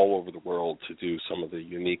all over the world to do some of the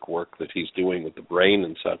unique work that he's doing with the brain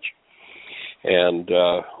and such. And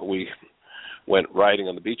we went riding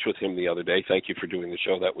on the beach with him the other day. Thank you for doing the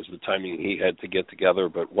show. That was the timing he had to get together.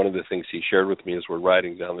 But one of the things he shared with me as we're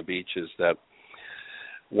riding down the beach is that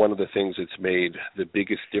one of the things that's made the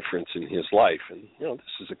biggest difference in his life, and,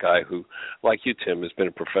 this is a guy who, like you, Tim, has been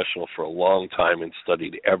a professional for a long time and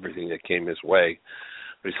studied everything that came his way.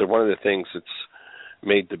 But he said one of the things that's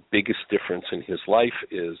made the biggest difference in his life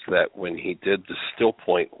is that when he did the still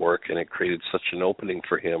point work, and it created such an opening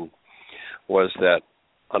for him, was that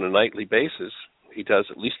on a nightly basis, he does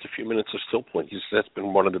at least a few minutes of still point. He said that's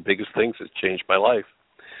been one of the biggest things that's changed my life.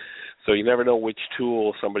 So you never know which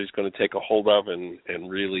tool somebody's going to take a hold of and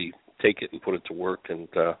really take it and put it to work and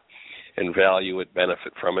value it,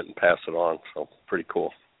 benefit from it, and pass it on. So pretty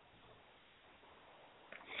cool.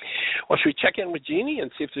 Well, should we check in with Jeanie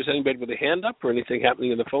and see if there's anybody with a hand up or anything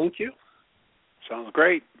happening in the phone queue? Sounds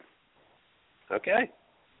great. Okay.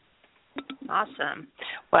 Awesome.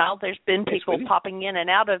 Well, there's been people popping in and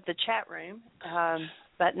out of the chat room,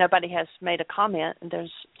 but nobody has made a comment. And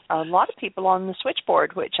there's a lot of people on the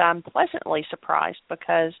switchboard, which I'm pleasantly surprised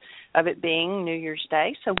because of it being New Year's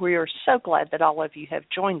Day. So we are so glad that all of you have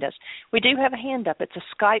joined us. We do have a hand up. It's a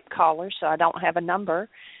Skype caller, so I don't have a number.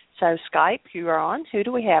 So Skype, you are on. Who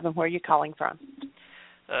do we have and where are you calling from?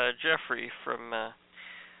 Jeffrey from,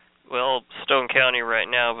 Stone County right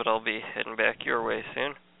now, but I'll be heading back your way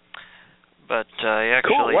soon. But I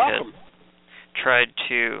actually had tried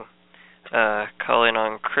to call in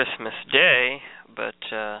on Christmas Day, but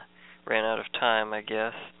ran out of time, I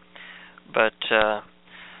guess. But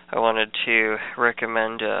I wanted to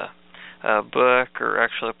recommend a book, or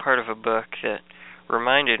actually part of a book that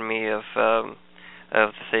reminded me of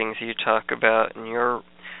the things you talk about in your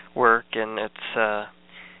work, and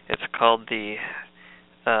it's called The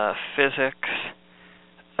Physics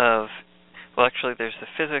of... Well, actually, there's The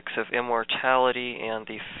Physics of Immortality and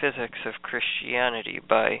The Physics of Christianity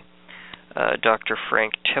by Dr.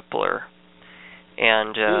 Frank Tipler.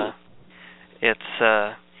 And it's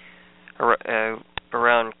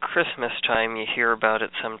around Christmas time you hear about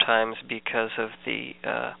it sometimes because of the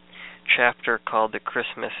chapter called The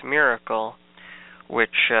Christmas Miracle,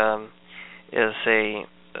 which is a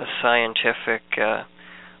scientific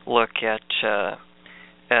look at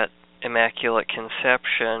Immaculate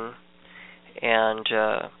Conception and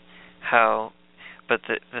how. But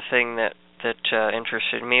the thing that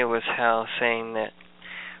interested me was how saying that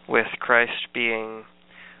with Christ being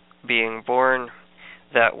born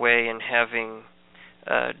that way and having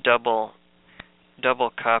double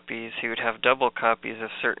copies, he would have double copies of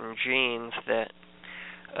certain genes that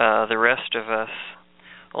the rest of us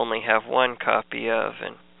only have one copy of,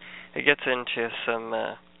 and it gets into some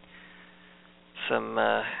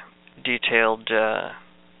detailed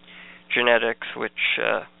genetics, which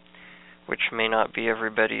may not be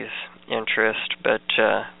everybody's interest, but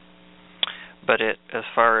it, as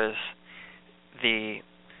far as the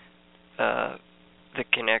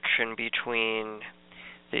connection between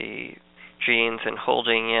the genes and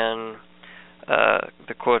holding in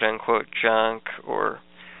the quote-unquote junk or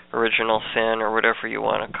original sin or whatever you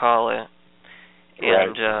want to call it,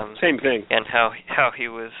 and same thing, and how he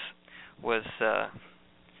was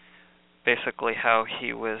basically how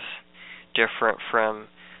he was different from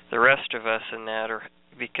the rest of us in that, or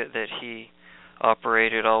because that he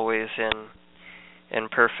operated always in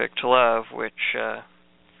perfect love, which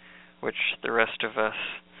the rest of us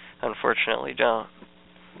unfortunately don't.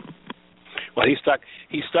 Well, he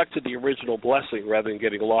stuck to the original blessing rather than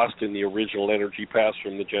getting lost in the original energy passed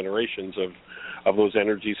from the generations of those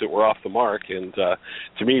energies that were off the mark. And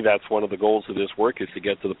to me, that's one of the goals of this work, is to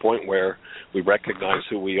get to the point where we recognize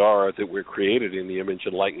who we are, that we're created in the image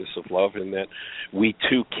and likeness of love, and that we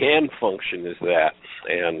too can function as that.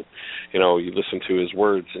 And, you listen to his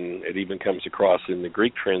words, and it even comes across in the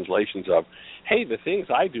Greek translations of, hey, the things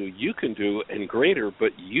I do, you can do and greater,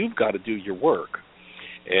 but you've got to do your work.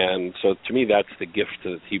 And so to me, that's the gift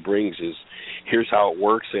that he brings, is here's how it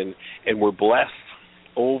works, and we're blessed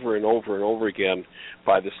over and over and over again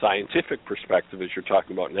by the scientific perspective, as you're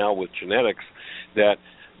talking about now with genetics, that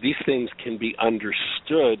these things can be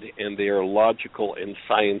understood and they are logical and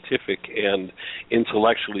scientific and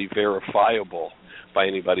intellectually verifiable by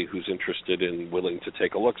anybody who's interested and willing to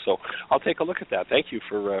take a look. So I'll take a look at that. Thank you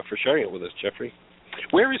for sharing it with us, Jeffrey.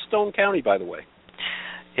 Where is Stone County, by the way?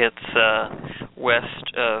 It's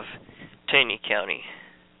west of Taney County.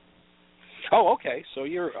 Oh, okay. So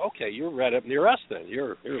you're right up near us then.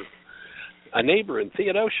 You're a neighbor in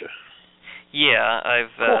Theodosia. Yeah,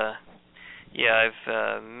 Cool.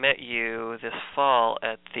 I've met you this fall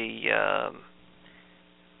at the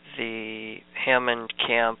Hammond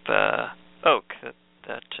Camp Oak.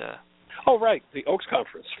 Oh, right, the Oaks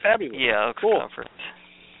Conference. Fabulous. Yeah, Oaks cool. Conference.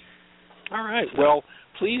 All right. Well,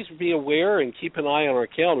 please be aware and keep an eye on our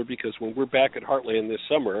calendar, because when we're back at Heartland this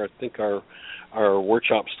summer, I think our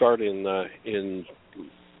workshops start in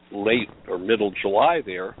late or middle July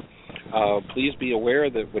there. Please be aware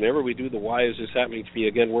that whenever we do the Why Is This Happening to Me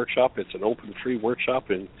Again workshop, it's an open, free workshop,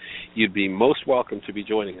 and you'd be most welcome to be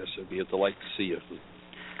joining us. It'd be a delight to see you.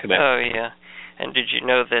 Connect. Oh, yeah. And did you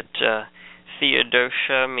know that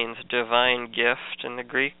Theodosia means divine gift in the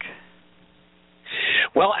Greek?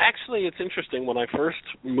 Well, actually, it's interesting. When I first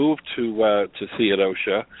moved to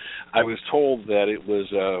Theodosia, I was told that it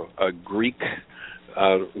was a Greek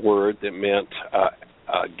word that meant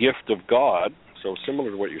a gift of God, so similar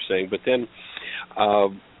to what you're saying. But then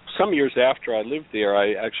some years after I lived there,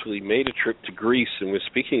 I actually made a trip to Greece and was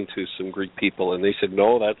speaking to some Greek people, and they said,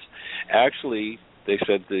 no, that's actually, they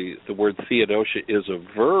said the word Theodosia is a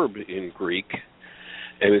verb in Greek,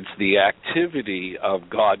 and it's the activity of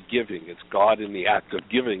God giving. It's God in the act of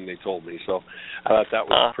giving, they told me. So I thought that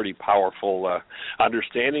was a pretty powerful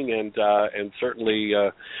understanding, and certainly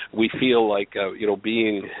we feel like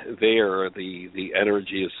being there, the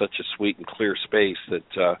energy is such a sweet and clear space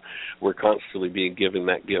that we're constantly being given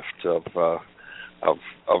that gift of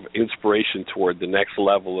inspiration toward the next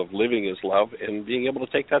level of living as love and being able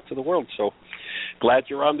to take that to the world. So glad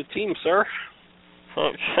you're on the team, sir.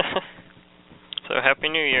 Thanks. So happy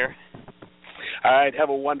New Year. All right, have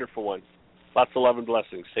a wonderful one. Lots of love and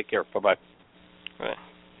blessings. Take care. Bye-bye. Bye.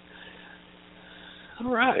 All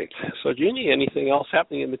right. So, Jeanie, anything else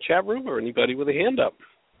happening in the chat room or anybody with a hand up?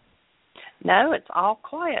 No, it's all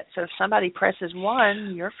quiet. So if somebody presses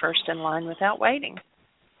 1, you're first in line without waiting.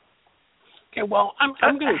 Okay, well, I'm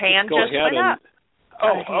going to go ahead and...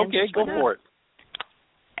 Oh, okay, go for it.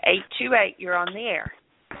 828, you're on the air.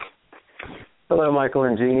 Hello, Michael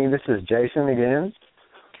and Jeanie. This is Jason again.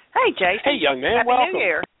 Hey, Jason. Hey, young man. Happy Welcome. New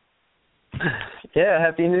Year. Yeah,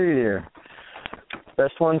 Happy New Year.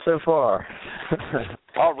 Best one so far.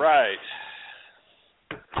 All right.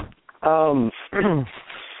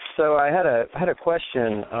 So I had a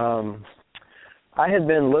question. I had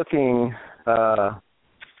been looking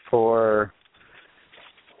for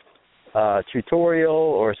a tutorial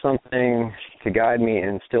or something to guide me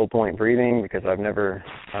in still point breathing, because I've never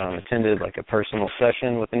attended like a personal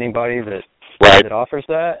session with anybody that offers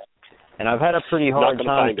that, and I've had a pretty hard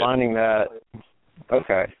time finding that.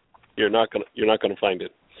 Okay. You're not gonna find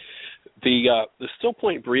it. The still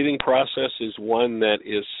point breathing process is one that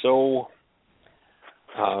is so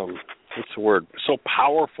so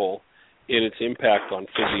powerful in its impact on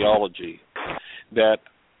physiology that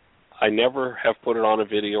I never have put it on a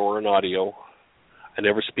video or an audio. I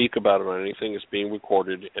never speak about it on anything that's being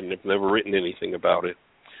recorded, and have never written anything about it,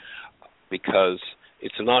 because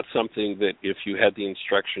it's not something that if you had the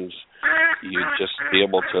instructions, you'd just be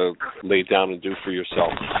able to lay down and do for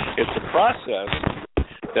yourself. It's a process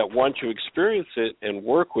that once you experience it and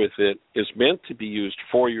work with it, is meant to be used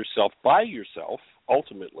for yourself, by yourself,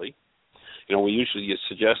 ultimately. We usually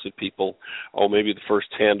suggest that people, maybe the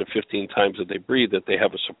first 10 to 15 times that they breathe, that they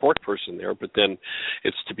have a support person there, but then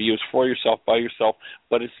it's to be used for yourself, by yourself,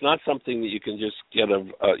 but it's not something that you can just get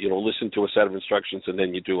listen to a set of instructions and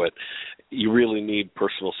then you do it. You really need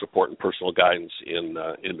personal support and personal guidance in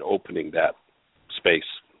opening that space.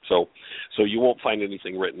 So you won't find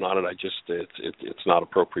anything written on it. It's not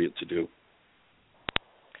appropriate to do.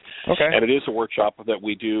 Okay. And it is a workshop that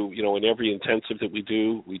we do, in every intensive that we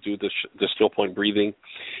do the still point breathing.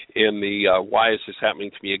 In the Why Is This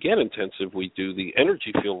Happening to Me Again intensive, we do the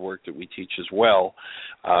energy field work that we teach as well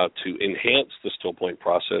to enhance the still point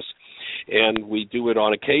process. And we do it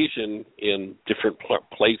on occasion in different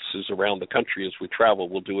places around the country as we travel.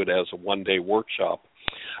 We'll do it as a one-day workshop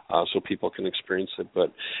so people can experience it.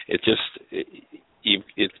 But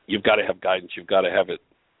you've got to have guidance. You've got to have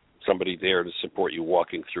somebody there to support you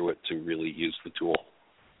walking through it to really use the tool.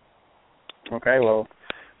 Okay, well,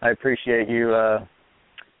 I appreciate you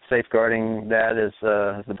safeguarding that as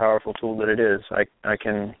the powerful tool that it is. I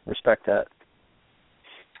can respect that.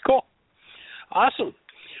 Cool. Awesome.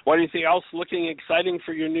 Well, anything else looking exciting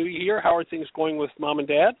for your new year? How are things going with Mom and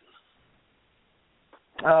Dad?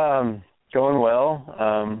 Going well.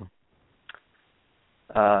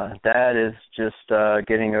 Dad is just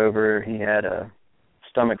getting over, he had a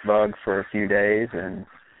stomach bug for a few days, and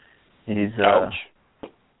He's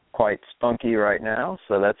quite spunky right now,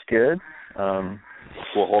 so that's good.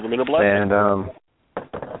 We'll hold him in a blessing.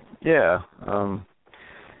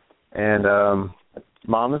 And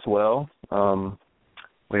Mom as well.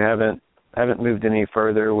 We haven't moved any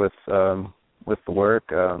further with the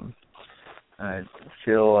work. I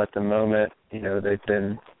feel at the moment, they've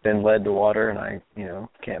been led to water, and I,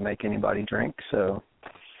 can't make anybody drink. So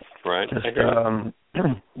right,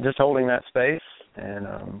 just holding that space, and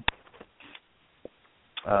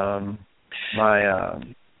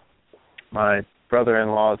my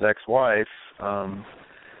brother-in-law's ex-wife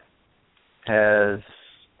has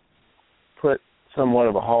put somewhat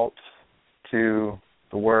of a halt to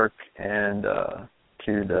the work and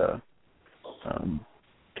to the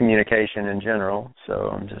communication in general.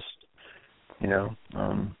 So I'm just,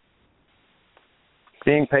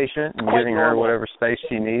 being patient and giving her whatever space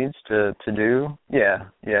she needs to do. Yeah.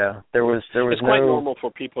 There was it's quite normal for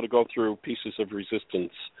people to go through pieces of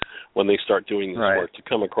resistance when they start doing this work, to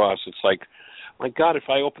come across. It's like, my God, if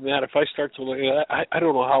I open that, if I start to look at that, I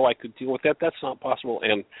don't know how I could deal with that. That's not possible.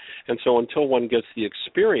 And so until one gets the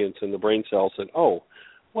experience in the brain cells that,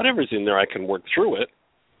 whatever's in there, I can work through it.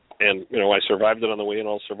 And, I survived it on the way in,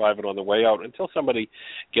 I'll survive it on the way out. Until somebody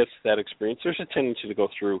gets that experience, there's a tendency to go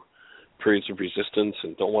through periods of resistance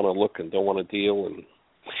and don't want to look and don't want to deal. And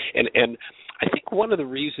I think one of the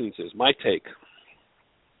reasons is, my take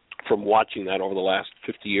from watching that over the last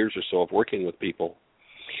 50 years or so of working with people,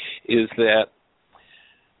 is that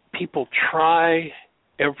people try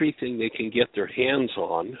everything they can get their hands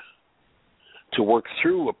on to work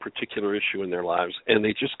through a particular issue in their lives, and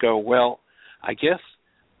they just go, well, I guess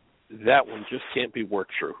that one just can't be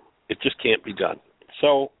worked through. It just can't be done.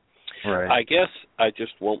 So I guess I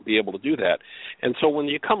just won't be able to do that. And so when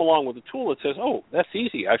you come along with a tool that says, that's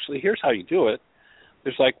easy, actually, here's how you do it,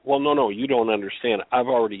 it's like, well, no, you don't understand. I've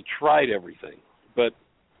already tried everything. But,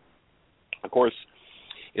 of course,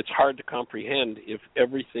 it's hard to comprehend if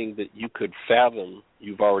everything that you could fathom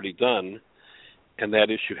you've already done and that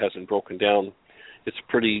issue hasn't broken down. It's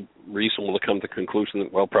pretty reasonable to come to the conclusion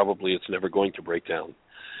that, well, probably it's never going to break down.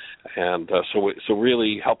 And so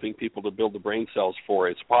really helping people to build the brain cells for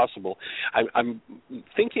it's possible. I'm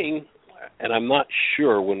thinking, and I'm not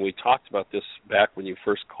sure when we talked about this back when you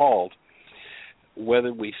first called,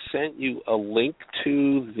 whether we sent you a link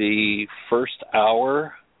to the first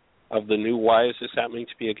hour of the new Why Is This Happening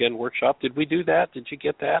to Me Again workshop. Did we do that? Did you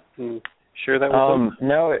get that and share that with them?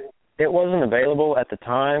 No, it wasn't available at the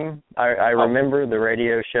time. I remember the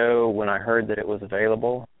radio show when I heard that it was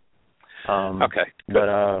available. Okay. But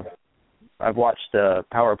I've watched the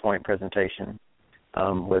PowerPoint presentation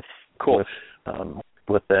with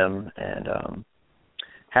them, and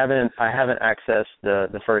I haven't accessed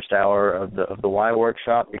the first hour of the Y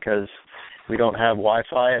workshop because we don't have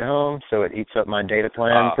Wi-Fi at home, so it eats up my data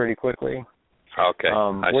plan pretty quickly. Okay.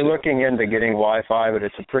 We're looking into getting Wi-Fi, but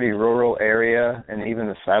it's a pretty rural area, and even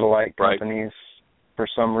the satellite companies, for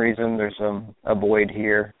some reason, there's a void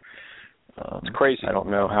here. It's crazy. I don't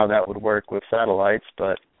know how that would work with satellites,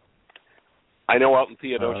 but I know out in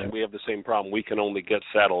Theodosia we have the same problem. We can only get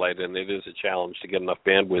satellite, and it is a challenge to get enough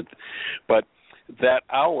bandwidth. But that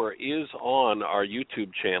hour is on our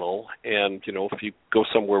YouTube channel, and, if you go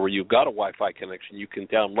somewhere where you've got a Wi-Fi connection, you can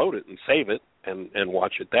download it and save it and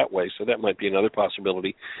watch it that way. So that might be another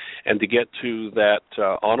possibility. And to get to that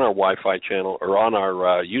on our Wi-Fi channel or on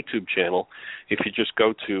our YouTube channel, if you just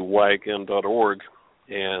go to whyagain.org,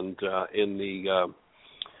 and in the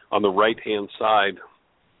on the right-hand side,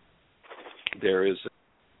 there is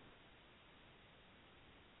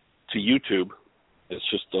to YouTube. It's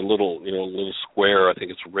just a little square, I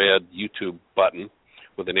think it's red YouTube button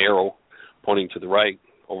with an arrow pointing to the right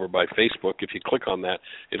over by Facebook. If you click on that,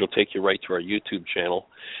 it'll take you right to our YouTube channel.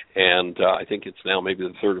 And I think it's now maybe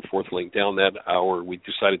the third or fourth link down that hour. We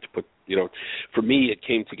decided to put, for me, it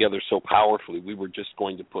came together so powerfully. We were just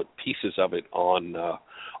going to put pieces of it on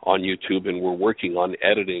YouTube, and we're working on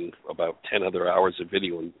editing about 10 other hours of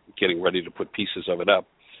video and getting ready to put pieces of it up.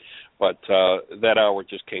 But that hour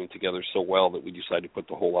just came together so well that we decided to put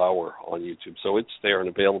the whole hour on YouTube. So it's there and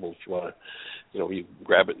available if you want to, you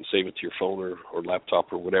grab it and save it to your phone or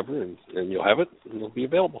laptop or whatever, and you'll have it, and it'll be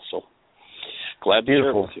available. So glad to share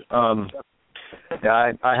it with you.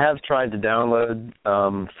 Yeah, I have tried to download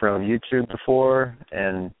from YouTube before,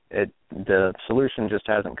 and the solution just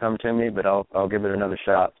hasn't come to me, but I'll give it another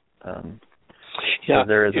shot.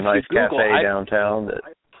 There is a nice cafe downtown that...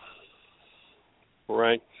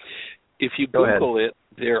 Right. If you Google it,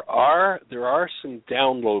 There are some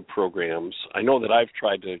download programs. I know that I've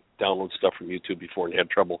tried to download stuff from YouTube before and had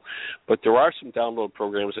trouble, but there are some download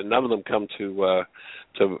programs, and none of them come to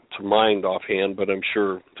mind offhand. But I'm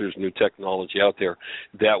sure there's new technology out there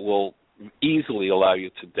that will easily allow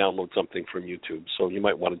you to download something from YouTube. So you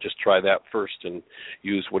might want to just try that first and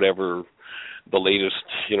use whatever the latest,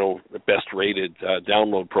 best rated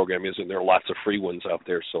download program is, and there are lots of free ones out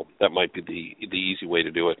there. So that might be the easy way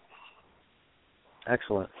to do it.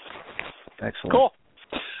 Excellent. Cool.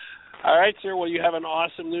 All right, sir. Well, you have an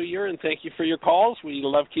awesome new year, and thank you for your calls. We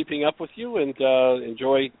love keeping up with you and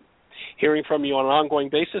enjoy hearing from you on an ongoing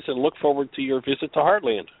basis, and look forward to your visit to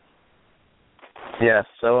Heartland. Yes,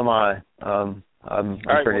 so am I. I'm pretty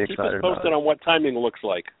excited about it. Keep us posted on what timing looks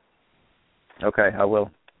like. Okay, I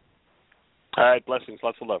will. All right, blessings.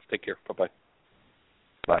 Lots of love. Take care. Bye-bye.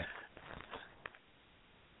 Bye.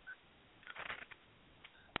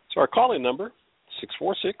 So our call-in number,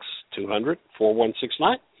 646-200-4169.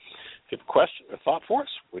 If you have a question or thought for us,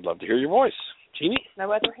 we'd love to hear your voice. Jeanie?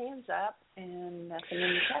 No other hands up and nothing in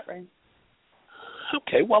the chat room.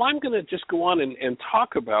 Okay, well, I'm going to just go on and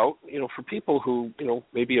talk about, for people who,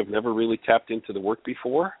 maybe have never really tapped into the work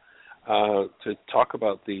before, to talk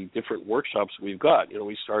about the different workshops we've got.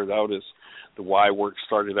 We started out as the why work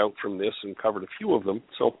started out from this and covered a few of them.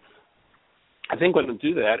 So I think we're going to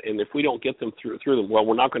do that, and if we don't get them through them, well,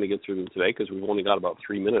 we're not going to get through them today because we've only got about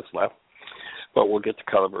 3 minutes left, but we'll get to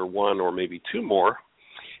cover one or maybe two more,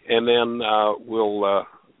 and then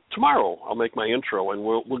tomorrow I'll make my intro, and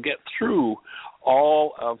we'll get through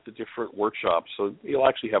all of the different workshops. So you'll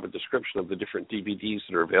actually have a description of the different DVDs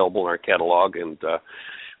that are available in our catalog, and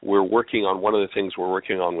we're working on one of the things we're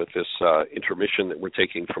working on with this intermission that we're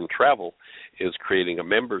taking from travel is creating a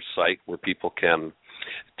members site where people can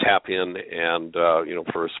tap in and,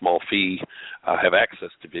 for a small fee, have access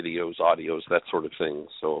to videos, audios, that sort of thing.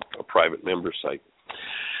 So a private member site.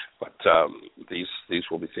 But these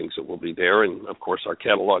will be things that will be there. And, of course, our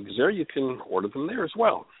catalog is there. You can order them there as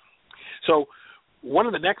well. So one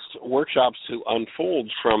of the next workshops to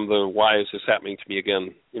unfold from the Why Is This Happening to Me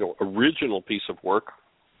Again, original piece of work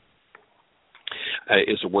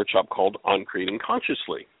is a workshop called On Creating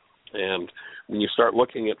Consciously. And when you start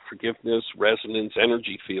looking at forgiveness, resonance,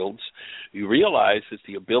 energy fields, you realize that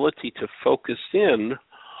the ability to focus in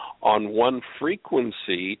on one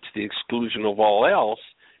frequency to the exclusion of all else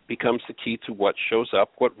becomes the key to what shows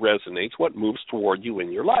up, what resonates, what moves toward you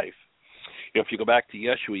in your life. If you go back to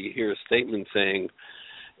Yeshua, you hear a statement saying,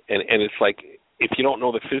 and it's like, if you don't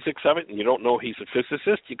know the physics of it and you don't know he's a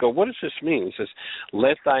physicist, you go, what does this mean? He says,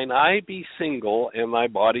 let thine eye be single and thy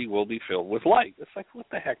body will be filled with light. It's like, what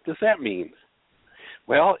the heck does that mean?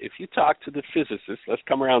 Well, if you talk to the physicists, let's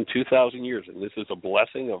come around 2,000 years, and this is a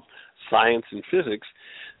blessing of science and physics,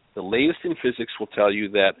 the latest in physics will tell you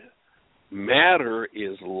that matter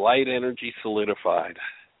is light energy solidified,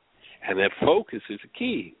 and that focus is a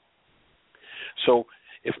key. So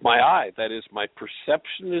if my eye, that is my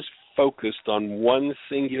perception, is focused on one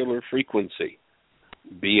singular frequency,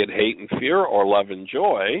 be it hate and fear or love and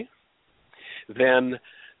joy, then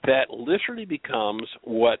that literally becomes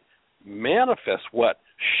what manifests, what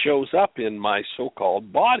shows up in my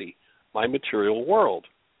so-called body, my material world.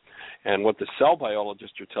 And what the cell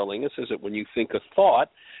biologists are telling us is that when you think a thought,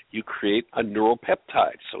 you create a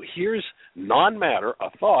neuropeptide. So here's non-matter, a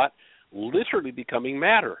thought, literally becoming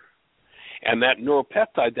matter. And that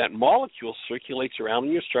neuropeptide, that molecule, circulates around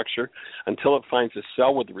in your structure until it finds a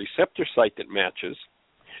cell with a receptor site that matches.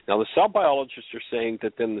 Now, the cell biologists are saying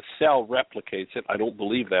that then the cell replicates it. I don't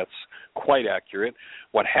believe that's quite accurate.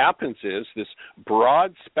 What happens is this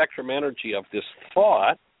broad spectrum energy of this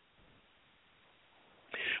thought,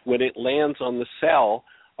 when it lands on the cell,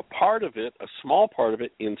 a part of it, a small part of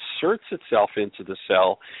it, inserts itself into the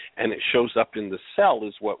cell, and it shows up in the cell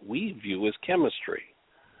as what we view as chemistry.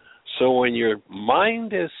 So when your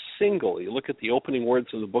mind is single, you look at the opening words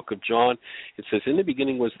of the book of John, it says, in the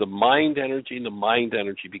beginning was the mind energy, and the mind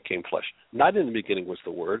energy became flesh. Not in the beginning was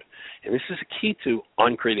the word. And this is a key to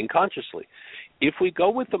On Creating Consciously. If we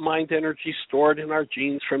go with the mind energy stored in our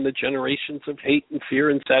genes from the generations of hate and fear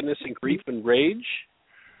and sadness and grief and rage,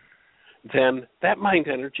 then that mind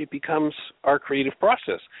energy becomes our creative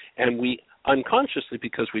process. And we unconsciously,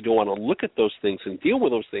 because we don't want to look at those things and deal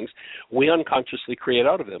with those things, we unconsciously create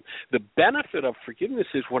out of them. The benefit of forgiveness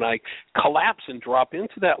is when I collapse and drop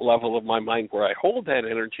into that level of my mind where I hold that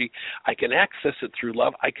energy, I can access it through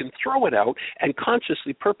love, I can throw it out and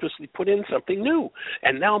consciously, purposely put in something new.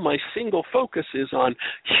 And now my single focus is on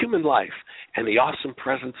human life and the awesome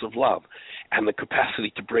presence of love and the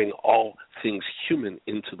capacity to bring all things human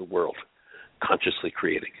into the world, consciously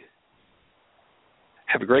creating.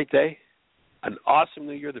 Have a great day. An awesome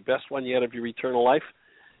new year, the best one yet of your eternal life.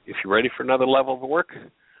 If you're ready for another level of work,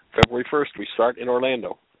 February 1st, we start in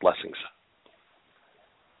Orlando. Blessings.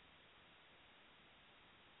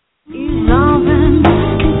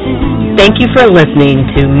 Thank you for listening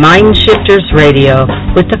to Mindshifters Radio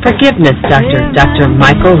with the Forgiveness Doctor, Dr.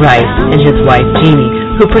 Michael Ryce, and his wife Jeanie,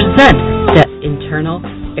 who present the internal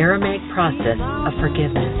Aramaic process of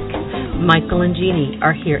forgiveness. Michael and Jeanie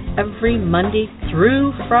are here every Monday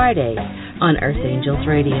through Friday on Earth Angels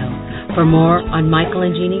Radio. For more on Michael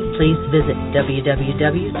and Jeanie, please visit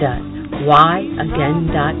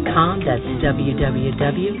www.whyagain.com. That's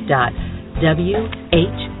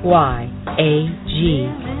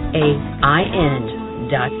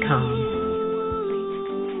www.whyagain.com.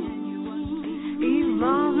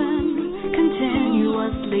 Evolving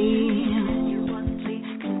continuously.